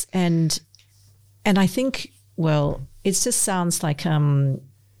 yes. And I think, well, it just sounds like in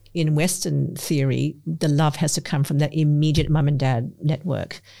Western theory, the love has to come from that immediate mum and dad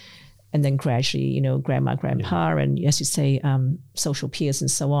network. And then gradually, grandma, grandpa, and as you say, social peers and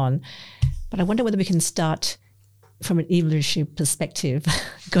so on. But I wonder whether we can start from an evolutionary perspective,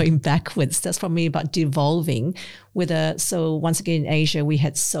 going backwards. That's for me about devolving. So once again, in Asia, we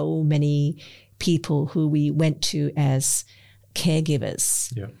had so many people who we went to as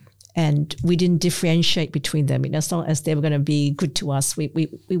caregivers. Yeah. And we didn't differentiate between them. As long as they were going to be good to us, we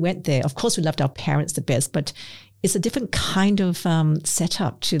went there. Of course, we loved our parents the best, but it's a different kind of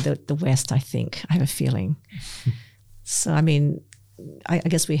setup to the West, I think. I have a feeling. So, I mean, I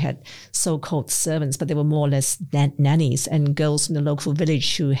guess we had so-called servants, but they were more or less nannies and girls from the local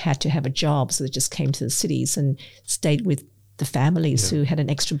village who had to have a job. So they just came to the cities and stayed with the families who had an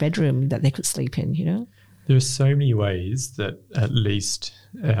extra bedroom that they could sleep in, There are so many ways that at least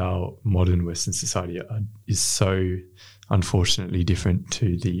our modern Western society is so unfortunately different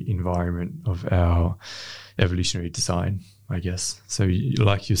to the environment of our evolutionary design, I guess. So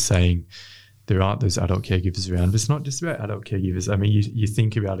like you're saying, there aren't those adult caregivers around. But it's not just about adult caregivers. I mean, you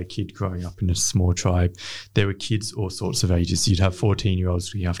think about a kid growing up in a small tribe. There were kids all sorts of ages. You'd have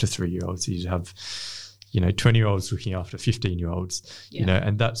 14-year-olds looking after 3-year-olds. You'd have 20-year-olds looking after 15-year-olds,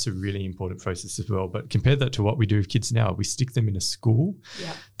 and that's a really important process as well. But compare that to what we do with kids now. We stick them in a school.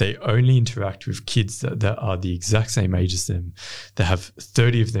 Yeah. They only interact with kids that are the exact same age as them. They have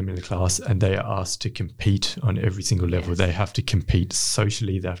 30 of them in the class, and they are asked to compete on every single level. Yes. They have to compete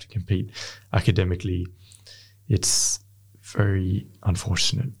socially. They have to compete academically. It's very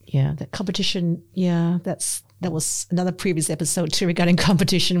unfortunate. Yeah, that competition, that was another previous episode too regarding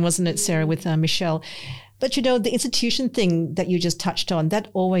competition, wasn't it, Sarah, with Michelle? But, the institution thing that you just touched on, that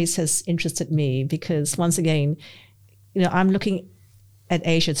always has interested me because once again, I'm looking at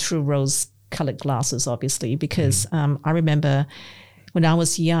Asia through rose-colored glasses, obviously, because I remember when I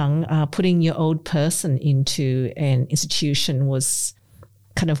was young, putting your old person into an institution was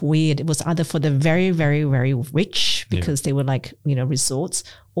kind of weird. It was either for the very, very, very rich because they were like, resorts,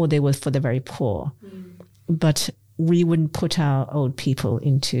 or they were for the very poor. But we wouldn't put our old people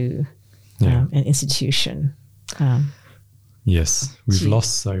into an institution. Yes, we've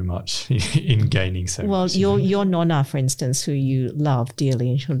lost so much in gaining so much. Well, your nonna, for instance, who you love dearly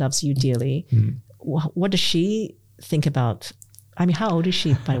and who loves you dearly, what does she think about? I mean, how old is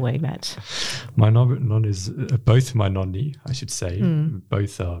she, by the way, Matt? My non is both my nonni, I should say.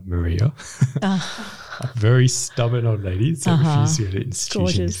 Both are Maria. very stubborn old ladies that refuse to go to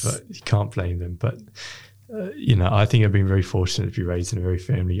institutions, Gorgeous. but you can't blame them. But, I think I've been very fortunate to be raised in a very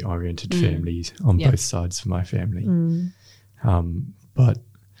family-oriented family on both sides of my family. But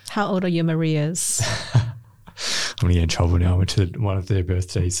How old are your Marias? I'm going to get in trouble now. I went to one of their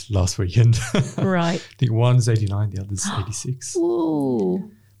birthdays last weekend. Right. I think one's 89, the other's 86.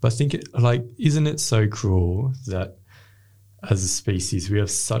 Ooh. But I think, isn't it so cruel that as a species, we have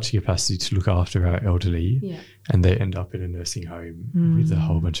such a capacity to look after our elderly and they end up in a nursing home with a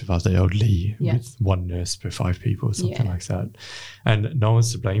whole bunch of other elderly with one nurse per 5 people or something like that. And no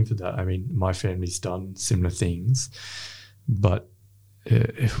one's to blame for that. I mean, my family's done similar things, but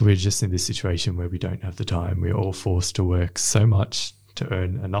if we're just in this situation where we don't have the time, we're all forced to work so much to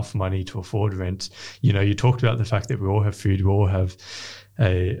earn enough money to afford rent. You talked about the fact that we all have food, we all have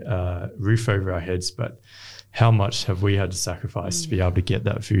a roof over our heads, but how much have we had to sacrifice to be able to get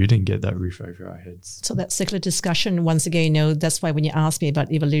that food and get that roof over our heads? So that circular discussion, once again, that's why when you asked me about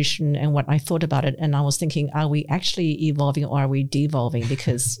evolution and what I thought about it, and I was thinking, are we actually evolving or are we devolving?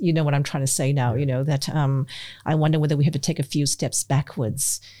 Because you know what I'm trying to say now, that I wonder whether we have to take a few steps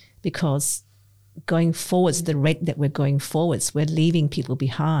backwards, because going forwards, the rate that we're going forwards, we're leaving people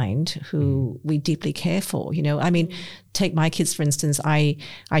behind who we deeply care for. I mean, take my kids, for instance. I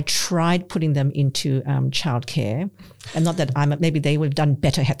tried putting them into childcare, and not that maybe they would have done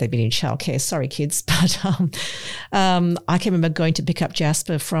better had they been in childcare. Sorry, kids. But I can remember going to pick up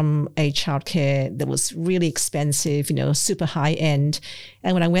Jasper from a childcare that was really expensive, super high end.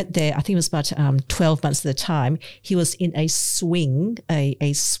 And when I went there, I think it was about 12 months at the time, he was in a swing,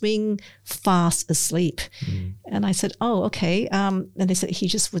 a swing, fast asleep. And I said, oh, okay. And they said he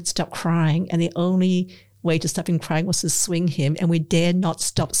just would stop crying, and the only way to stop him crying was to swing him, and we dared not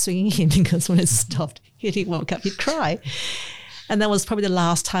stop swinging him because when it stopped, he woke up, he'd cry. And that was probably the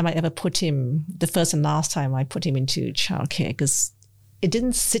last time I ever the first and last time I put him into childcare, because it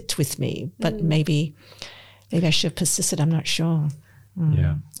didn't sit with me, but maybe I should have persisted, I'm not sure.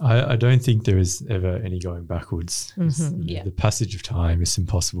 Yeah, I don't think there is ever any going backwards. The passage of time is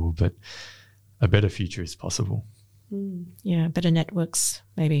impossible, but a better future is possible. Yeah, better networks,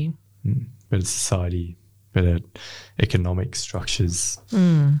 maybe. Better society, better economic structures.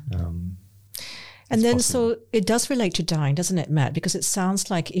 And then so it does relate to dying, doesn't it, Matt? Because it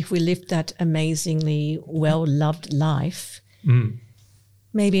sounds like if we lived that amazingly well-loved life,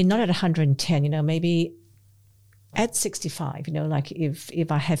 maybe not at 110, maybe at 65, like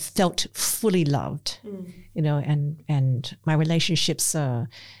if I have felt fully loved, and my relationships are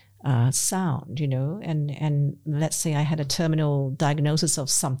sound, and let's say I had a terminal diagnosis of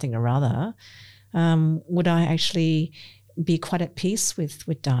something or other, would I actually be quite at peace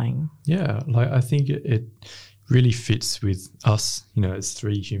with dying? Yeah, I think it really fits with us, as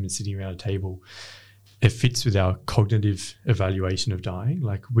 3 humans sitting around a table. It fits with our cognitive evaluation of dying.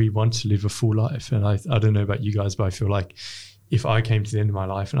 We want to live a full life. And I don't know about you guys, but I feel like if I came to the end of my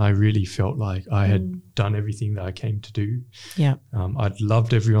life and I really felt like I had done everything that I came to do, I'd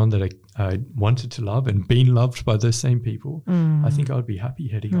loved everyone that I wanted to love and been loved by those same people, I think I'd be happy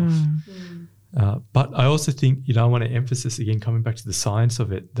heading off. But I also think, I want to emphasize again, coming back to the science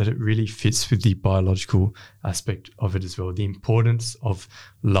of it, that it really fits with the biological aspect of it as well. The importance of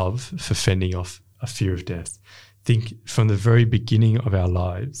love for fending off a fear of death. Think from the very beginning of our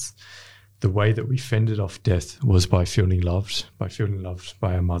lives, the way that we fended off death was by feeling loved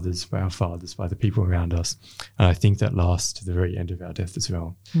by our mothers, by our fathers, by the people around us. And I think that lasts to the very end of our death as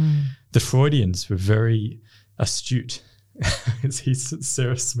well. The Freudians were very astute. He's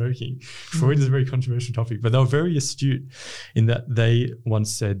Sarah smoking. Freud is a very controversial topic, but they were very astute in that they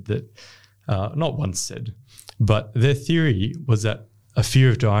once said that, not once said, but their theory was that a fear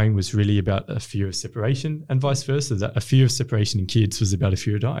of dying was really about a fear of separation, and vice versa, that a fear of separation in kids was about a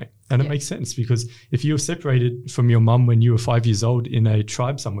fear of dying. And it makes sense, because if you were separated from your mum when you were 5 years old in a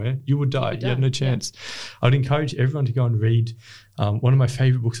tribe somewhere, you would die. You had no chance. I'd encourage everyone to go and read one of my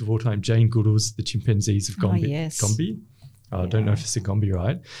favorite books of all time, Jane Goodall's The Chimpanzees of Gombe. Gombe? I don't know if it's a Gombe,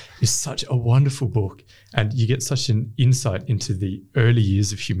 right? It's such a wonderful book, and you get such an insight into the early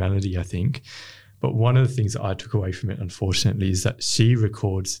years of humanity, I think. But one of the things that I took away from it, unfortunately, is that she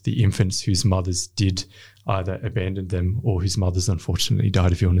records the infants whose mothers did either abandon them or whose mothers unfortunately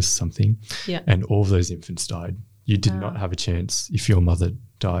died of illness or something. And all of those infants died. You did not have a chance if your mother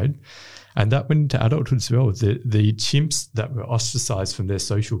died. And that went into adulthood as well. The chimps that were ostracized from their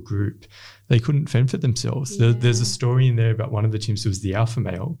social group, they couldn't fend for themselves. There's a story in there about one of the chimps who was the alpha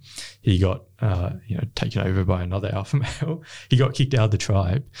male. He got taken over by another alpha male. He got kicked out of the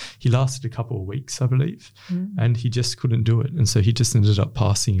tribe. He lasted a couple of weeks, I believe, and he just couldn't do it. And so he just ended up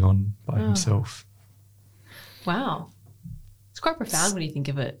passing on by himself. Wow. It's quite profound when you think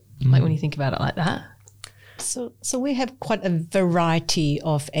of it, like when you think about it like that. So we have quite a variety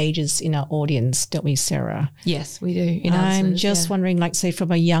of ages in our audience, don't we, Sarah? Yes, we do. I'm just wondering, like, say,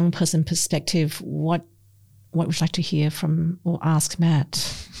 from a young person perspective, what would you like to hear from or ask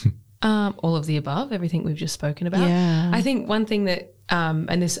Matt? All of the above, everything we've just spoken about. Yeah. I think one thing that,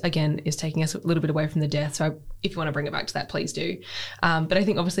 and this again is taking us a little bit away from the death, so if you want to bring it back to that, please do. But I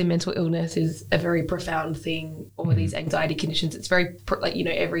think obviously mental illness is a very profound thing, or these anxiety conditions. It's very,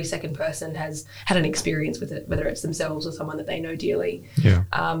 every second person has had an experience with it, whether it's themselves or someone that they know dearly. Yeah.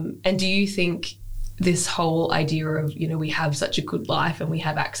 And do you think this whole idea of, we have such a good life and we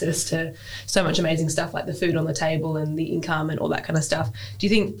have access to so much amazing stuff like the food on the table and the income and all that kind of stuff. Do you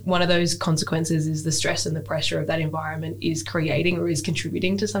think one of those consequences is the stress and the pressure of that environment is creating or is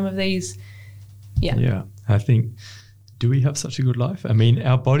contributing to some of these? Yeah. Yeah. I think, do we have such a good life? I mean,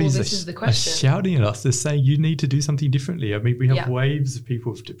 our bodies are shouting at us. They're saying you need to do something differently. I mean, we have waves of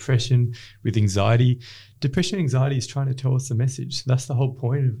people with depression, with anxiety. Depression and anxiety is trying to tell us a message. That's the whole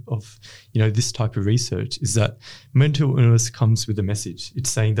point of this type of research, is that mental illness comes with a message. It's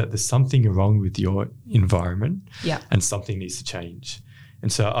saying that there's something wrong with your environment and something needs to change.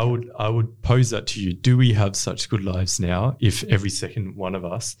 And so I would pose that to you. Do we have such good lives now if every second one of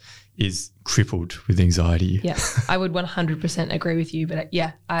us is crippled with anxiety? Yeah, I would 100% agree with you. But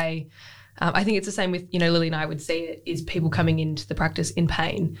I think it's the same with, Lily and I would see it, is people coming into the practice in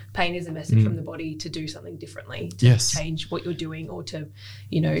pain. Pain is a message from the body to do something differently, to change what you're doing or to,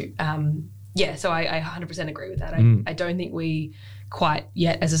 so I 100% agree with that. I don't think we quite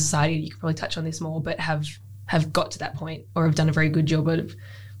yet as a society, you could probably touch on this more, but have got to that point or have done a very good job of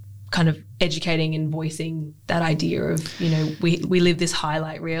kind of educating and voicing that idea of, we live this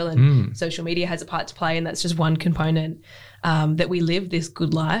highlight reel and social media has a part to play, and that's just one component, that we live this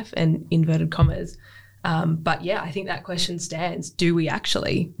good life and inverted commas. But I think that question stands. Do we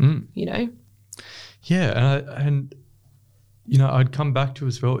actually, Yeah. And I'd come back to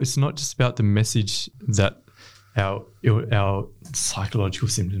as well, it's not just about the message that our psychological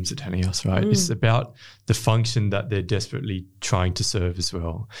symptoms are telling us, right? It's about the function that they're desperately trying to serve as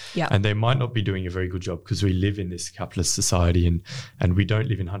well. Yeah. And they might not be doing a very good job because we live in this capitalist society and we don't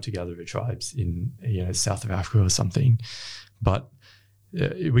live in hunter-gatherer tribes in south of Africa or something. But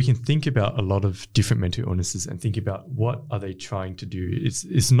we can think about a lot of different mental illnesses and think about what are they trying to do.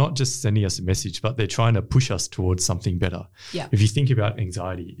 It's not just sending us a message, but they're trying to push us towards something better. Yeah. If you think about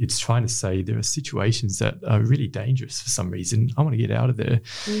anxiety, it's trying to say there are situations that are really dangerous for some reason. I want to get out of there.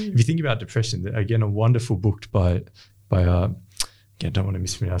 If you think about depression, again, a wonderful book by again, don't want to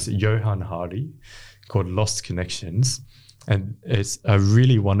mispronounce it, Johann Hari, called Lost Connections. And it's a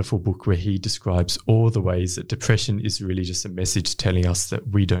really wonderful book where he describes all the ways that depression is really just a message telling us that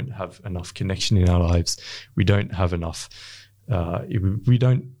we don't have enough connection in our lives. We don't have enough. We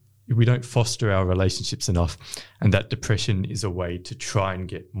don't foster our relationships enough, and that depression is a way to try and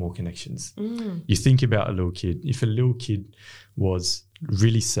get more connections. You think about a little kid. If a little kid was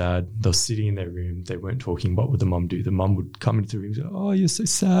really sad, they're sitting in their room, they weren't talking, what would the mum do? The mum would come into the room and say, oh, you're so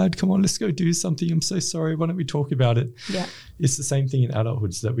sad, come on, let's go do something, I'm so sorry, why don't we talk about it? Yeah. It's the same thing in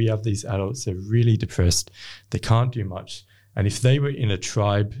adulthood, so that we have these adults, they're really depressed, they can't do much. And if they were in a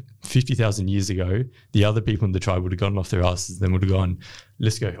tribe 50,000 years ago, the other people in the tribe would have gotten off their asses, then would have gone,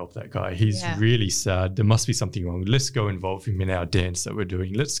 let's go help that guy. He's really sad. There must be something wrong. Let's go involve him in our dance that we're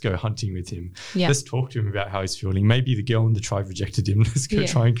doing. Let's go hunting with him. Yeah. Let's talk to him about how he's feeling. Maybe the girl in the tribe rejected him. Let's go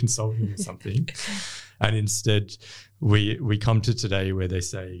try and console him with something. And instead, we come to today where they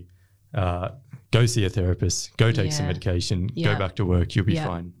say, go see a therapist, go take some medication, go back to work, you'll be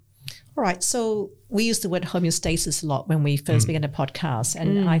fine. All right. So we use the word homeostasis a lot when we first began the podcast.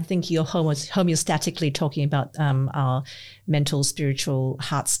 And I think you're homeostatically talking about our mental, spiritual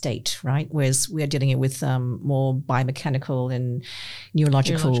heart state, right? Whereas we're dealing with more biomechanical and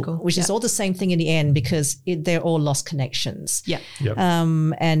neurological. Which is all the same thing in the end, because they're all lost connections. Yeah. Yep.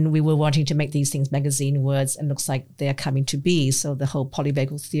 And we were wanting to make these things magazine words, and looks like they're coming to be. So the whole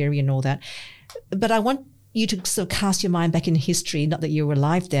polyvagal theory and all that. But I want you to sort of cast your mind back in history, not that you were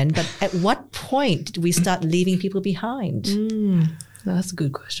alive then, but at what point did we start leaving people behind? That's a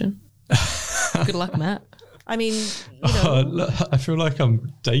good question. Good luck, Matt. I mean, I feel like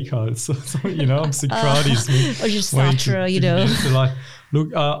I'm Descartes, I'm Socrates. Or just Sartre,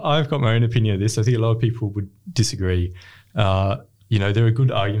 Look, I've got my own opinion of this. I think a lot of people would disagree. There are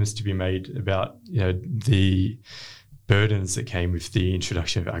good arguments to be made about, the burdens that came with the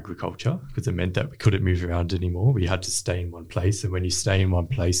introduction of agriculture, because it meant that we couldn't move around anymore. We had to stay in one place. And when you stay in one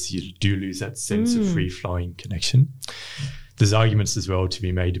place, you do lose that sense of free-flowing connection. there's arguments as well to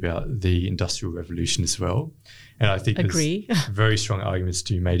be made about the Industrial Revolution as well. And I think Agree. there's very strong arguments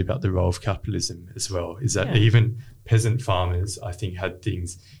to be made about the role of capitalism as well, is that even peasant farmers, I think, had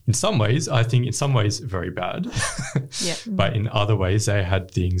things in some ways very bad. But in other ways, they had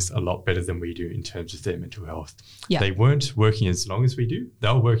things a lot better than we do in terms of their mental health. Yeah. They weren't working as long as we do. They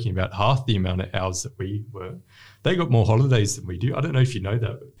were working about half the amount of hours that we were. They got more holidays than we do. I don't know if you know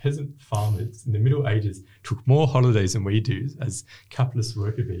that, but peasant farmers in the Middle Ages took more holidays than we do as capitalist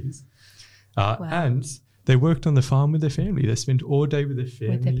worker bees. And they worked on the farm with their family. They spent all day with their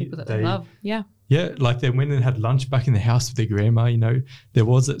family. With their people that they love. Yeah. Yeah, like they went and had lunch back in the house with their grandma, you know. There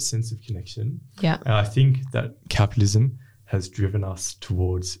was that sense of connection. Yeah. And I think that capitalism has driven us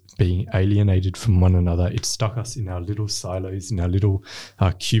towards being alienated from one another. It stuck us in our little silos, in our little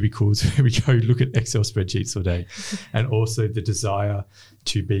cubicles where we go look at Excel spreadsheets all day. And also the desire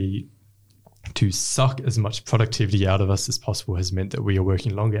to suck as much productivity out of us as possible has meant that we are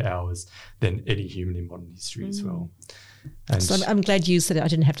working longer hours than any human in modern history as well. And So I'm glad you said it. I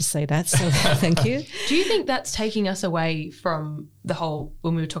didn't have to say that. So thank you. Do you think that's taking us away from the whole,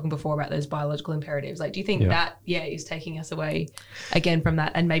 when we were talking before about those biological imperatives, like do you think that, is taking us away again from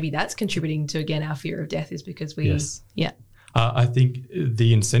that? And maybe that's contributing to, again, our fear of death is because we, I think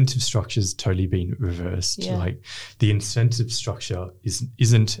the incentive structure's totally been reversed. Yeah. Like the incentive structure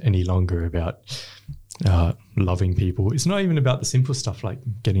isn't any longer about loving people. It's not even about the simple stuff like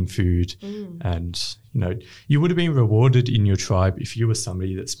getting food. And, you know, you would have been rewarded in your tribe if you were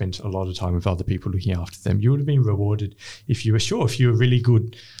somebody that spent a lot of time with other people looking after them. You would have been rewarded if you were a really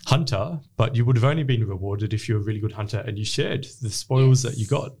good hunter, but you would have only been rewarded if you were a really good hunter and you shared the spoils that you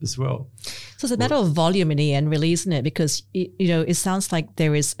got as well. So it's a matter of volume in the end, really, isn't it? Because, it sounds like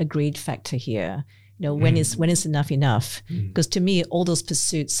there is a greed factor here. When is enough? Because to me, all those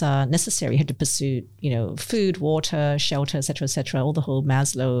pursuits are necessary. You have to pursue, food, water, shelter, et cetera, all the whole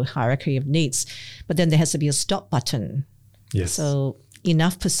Maslow hierarchy of needs. But then there has to be a stop button. Yes. So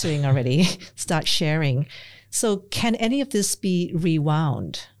enough pursuing already, start sharing. So can any of this be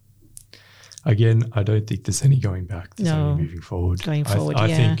rewound? Again, I don't think there's any going back. There's only moving forward. I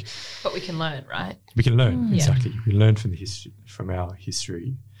think, but we can learn, right? We can learn, exactly. We learn from our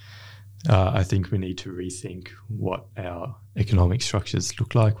history. I think we need to rethink what our economic structures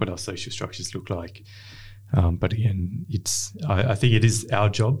look like, what our social structures look like. But again, I think it is our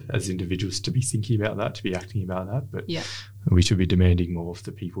job as individuals to be thinking about that, to be acting about that. But we should be demanding more of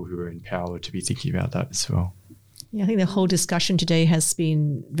the people who are in power to be thinking about that as well. Yeah, I think the whole discussion today has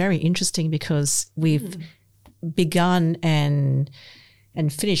been very interesting because we've begun and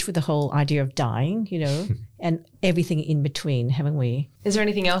finished with the whole idea of dying, and everything in between, haven't we? Is there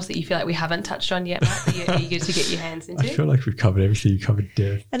anything else that you feel like we haven't touched on yet, Matt, that you're eager to get your hands into? I feel like we've covered everything. You covered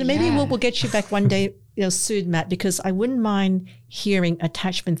death. And maybe we'll get you back one day soon, Matt, because I wouldn't mind hearing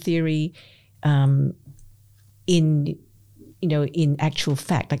attachment theory in actual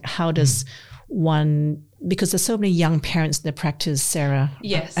fact. Like how does one, because there's so many young parents in the practice, Sarah.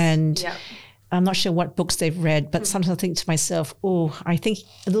 Yes. And I'm not sure what books they've read, but sometimes I think to myself, I think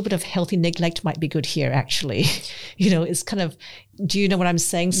a little bit of healthy neglect might be good here, actually. It's kind of, do you know what I'm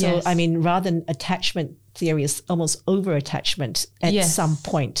saying? So, Yes. I mean, rather than attachment theory is almost over-attachment at some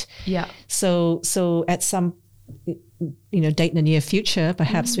point. Yeah. So at some, date in the near future,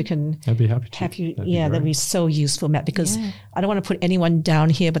 perhaps we can I'd be happy to. have you. That'd That'd be so useful, Matt, because I don't want to put anyone down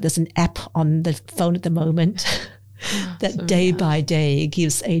here, but there's an app on the phone at the moment that day by day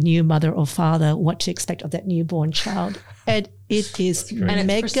gives a new mother or father what to expect of that newborn child. And it is And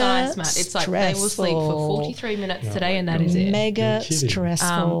mega it's precise, Matt. It's like they will sleep for 43 minutes today and that is it. Mega You're kidding.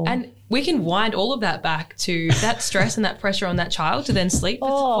 stressful. And we can wind all of that back to that stress and that pressure on that child to then sleep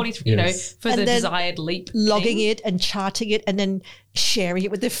for 43, Yes. for And the then desired leap. logging thing. it and charting it and then sharing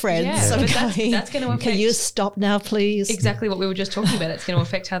it with their friends. Yeah, So but going, that's going to affect can you stop now, please? exactly what we were just talking about. It's going to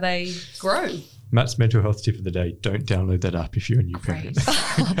affect how they grow. Matt's mental health tip of the day: don't download that app if you're a new parent.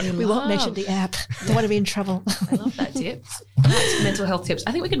 We won't mention the app. Don't want to be in trouble. I love that tip. That's mental health tips.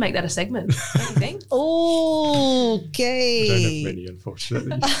 I think we could make that a segment. Don't you think? I don't Okay. have many,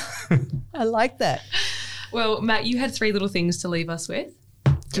 unfortunately. I like that. Well, Matt, you had 3 little things to leave us with.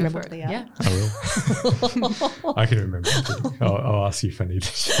 Do you remember what they are? Yeah. I will. I can remember. I'll ask you if I need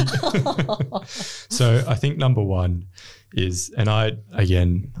to. So I think number 1 is, and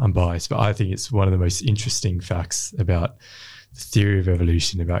I'm biased, but I think it's one of the most interesting facts about the theory of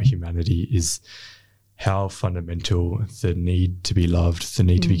evolution, about humanity, is how fundamental the need to be loved, the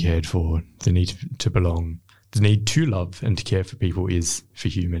need to be cared for, the need to belong, the need to love and to care for people is for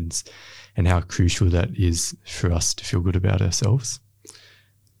humans, and how crucial that is for us to feel good about ourselves.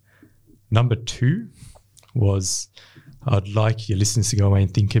 Number 2 was I'd like your listeners to go away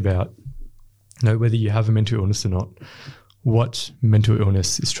and think about, whether you have a mental illness or not, what mental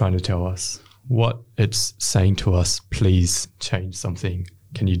illness is trying to tell us, what it's saying to us. Please change something.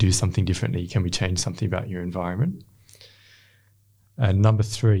 Can you do something differently? Can we change something about your environment? And number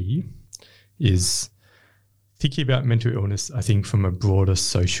 3 is thinking about mental illness, I think, from a broader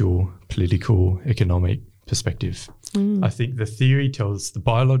social, political, economic perspective. I think the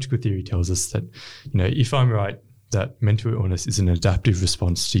biological theory tells us that, if I'm right, that mental illness is an adaptive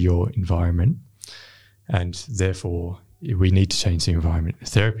response to your environment, and therefore we need to change the environment.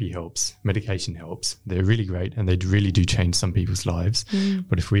 Therapy helps, medication helps. They're really great and they really do change some people's lives.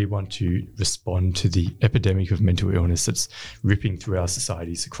 But if we want to respond to the epidemic of mental illness that's ripping through our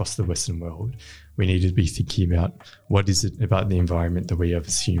societies across the Western world, we need to be thinking about what is it about the environment that we have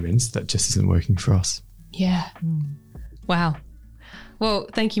as humans that just isn't working for us. Yeah. Wow. Well,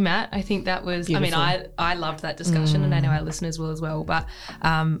 thank you, Matt. I think that was, Beautiful. I loved that discussion and I know our listeners will as well. But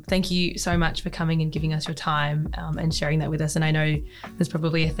thank you so much for coming and giving us your time and sharing that with us. And I know there's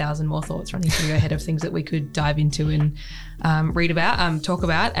probably 1,000 more thoughts running through your head of things that we could dive into and read about, talk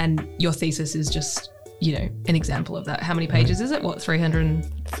about. And your thesis is just, an example of that. How many pages is it?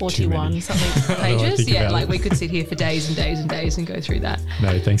 341 something pages? Yeah, we could sit here for days and days and days and go through that.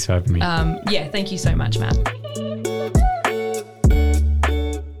 No, thanks for having me. Thank you so much, Matt.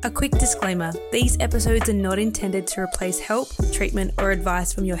 A quick disclaimer, these episodes are not intended to replace help, treatment or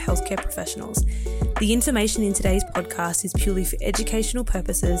advice from your healthcare professionals. The information in today's podcast is purely for educational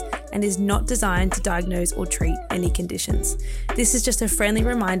purposes and is not designed to diagnose or treat any conditions. This is just a friendly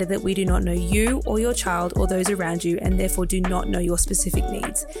reminder that we do not know you or your child or those around you and therefore do not know your specific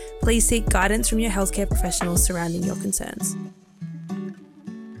needs. Please seek guidance from your healthcare professionals surrounding your concerns.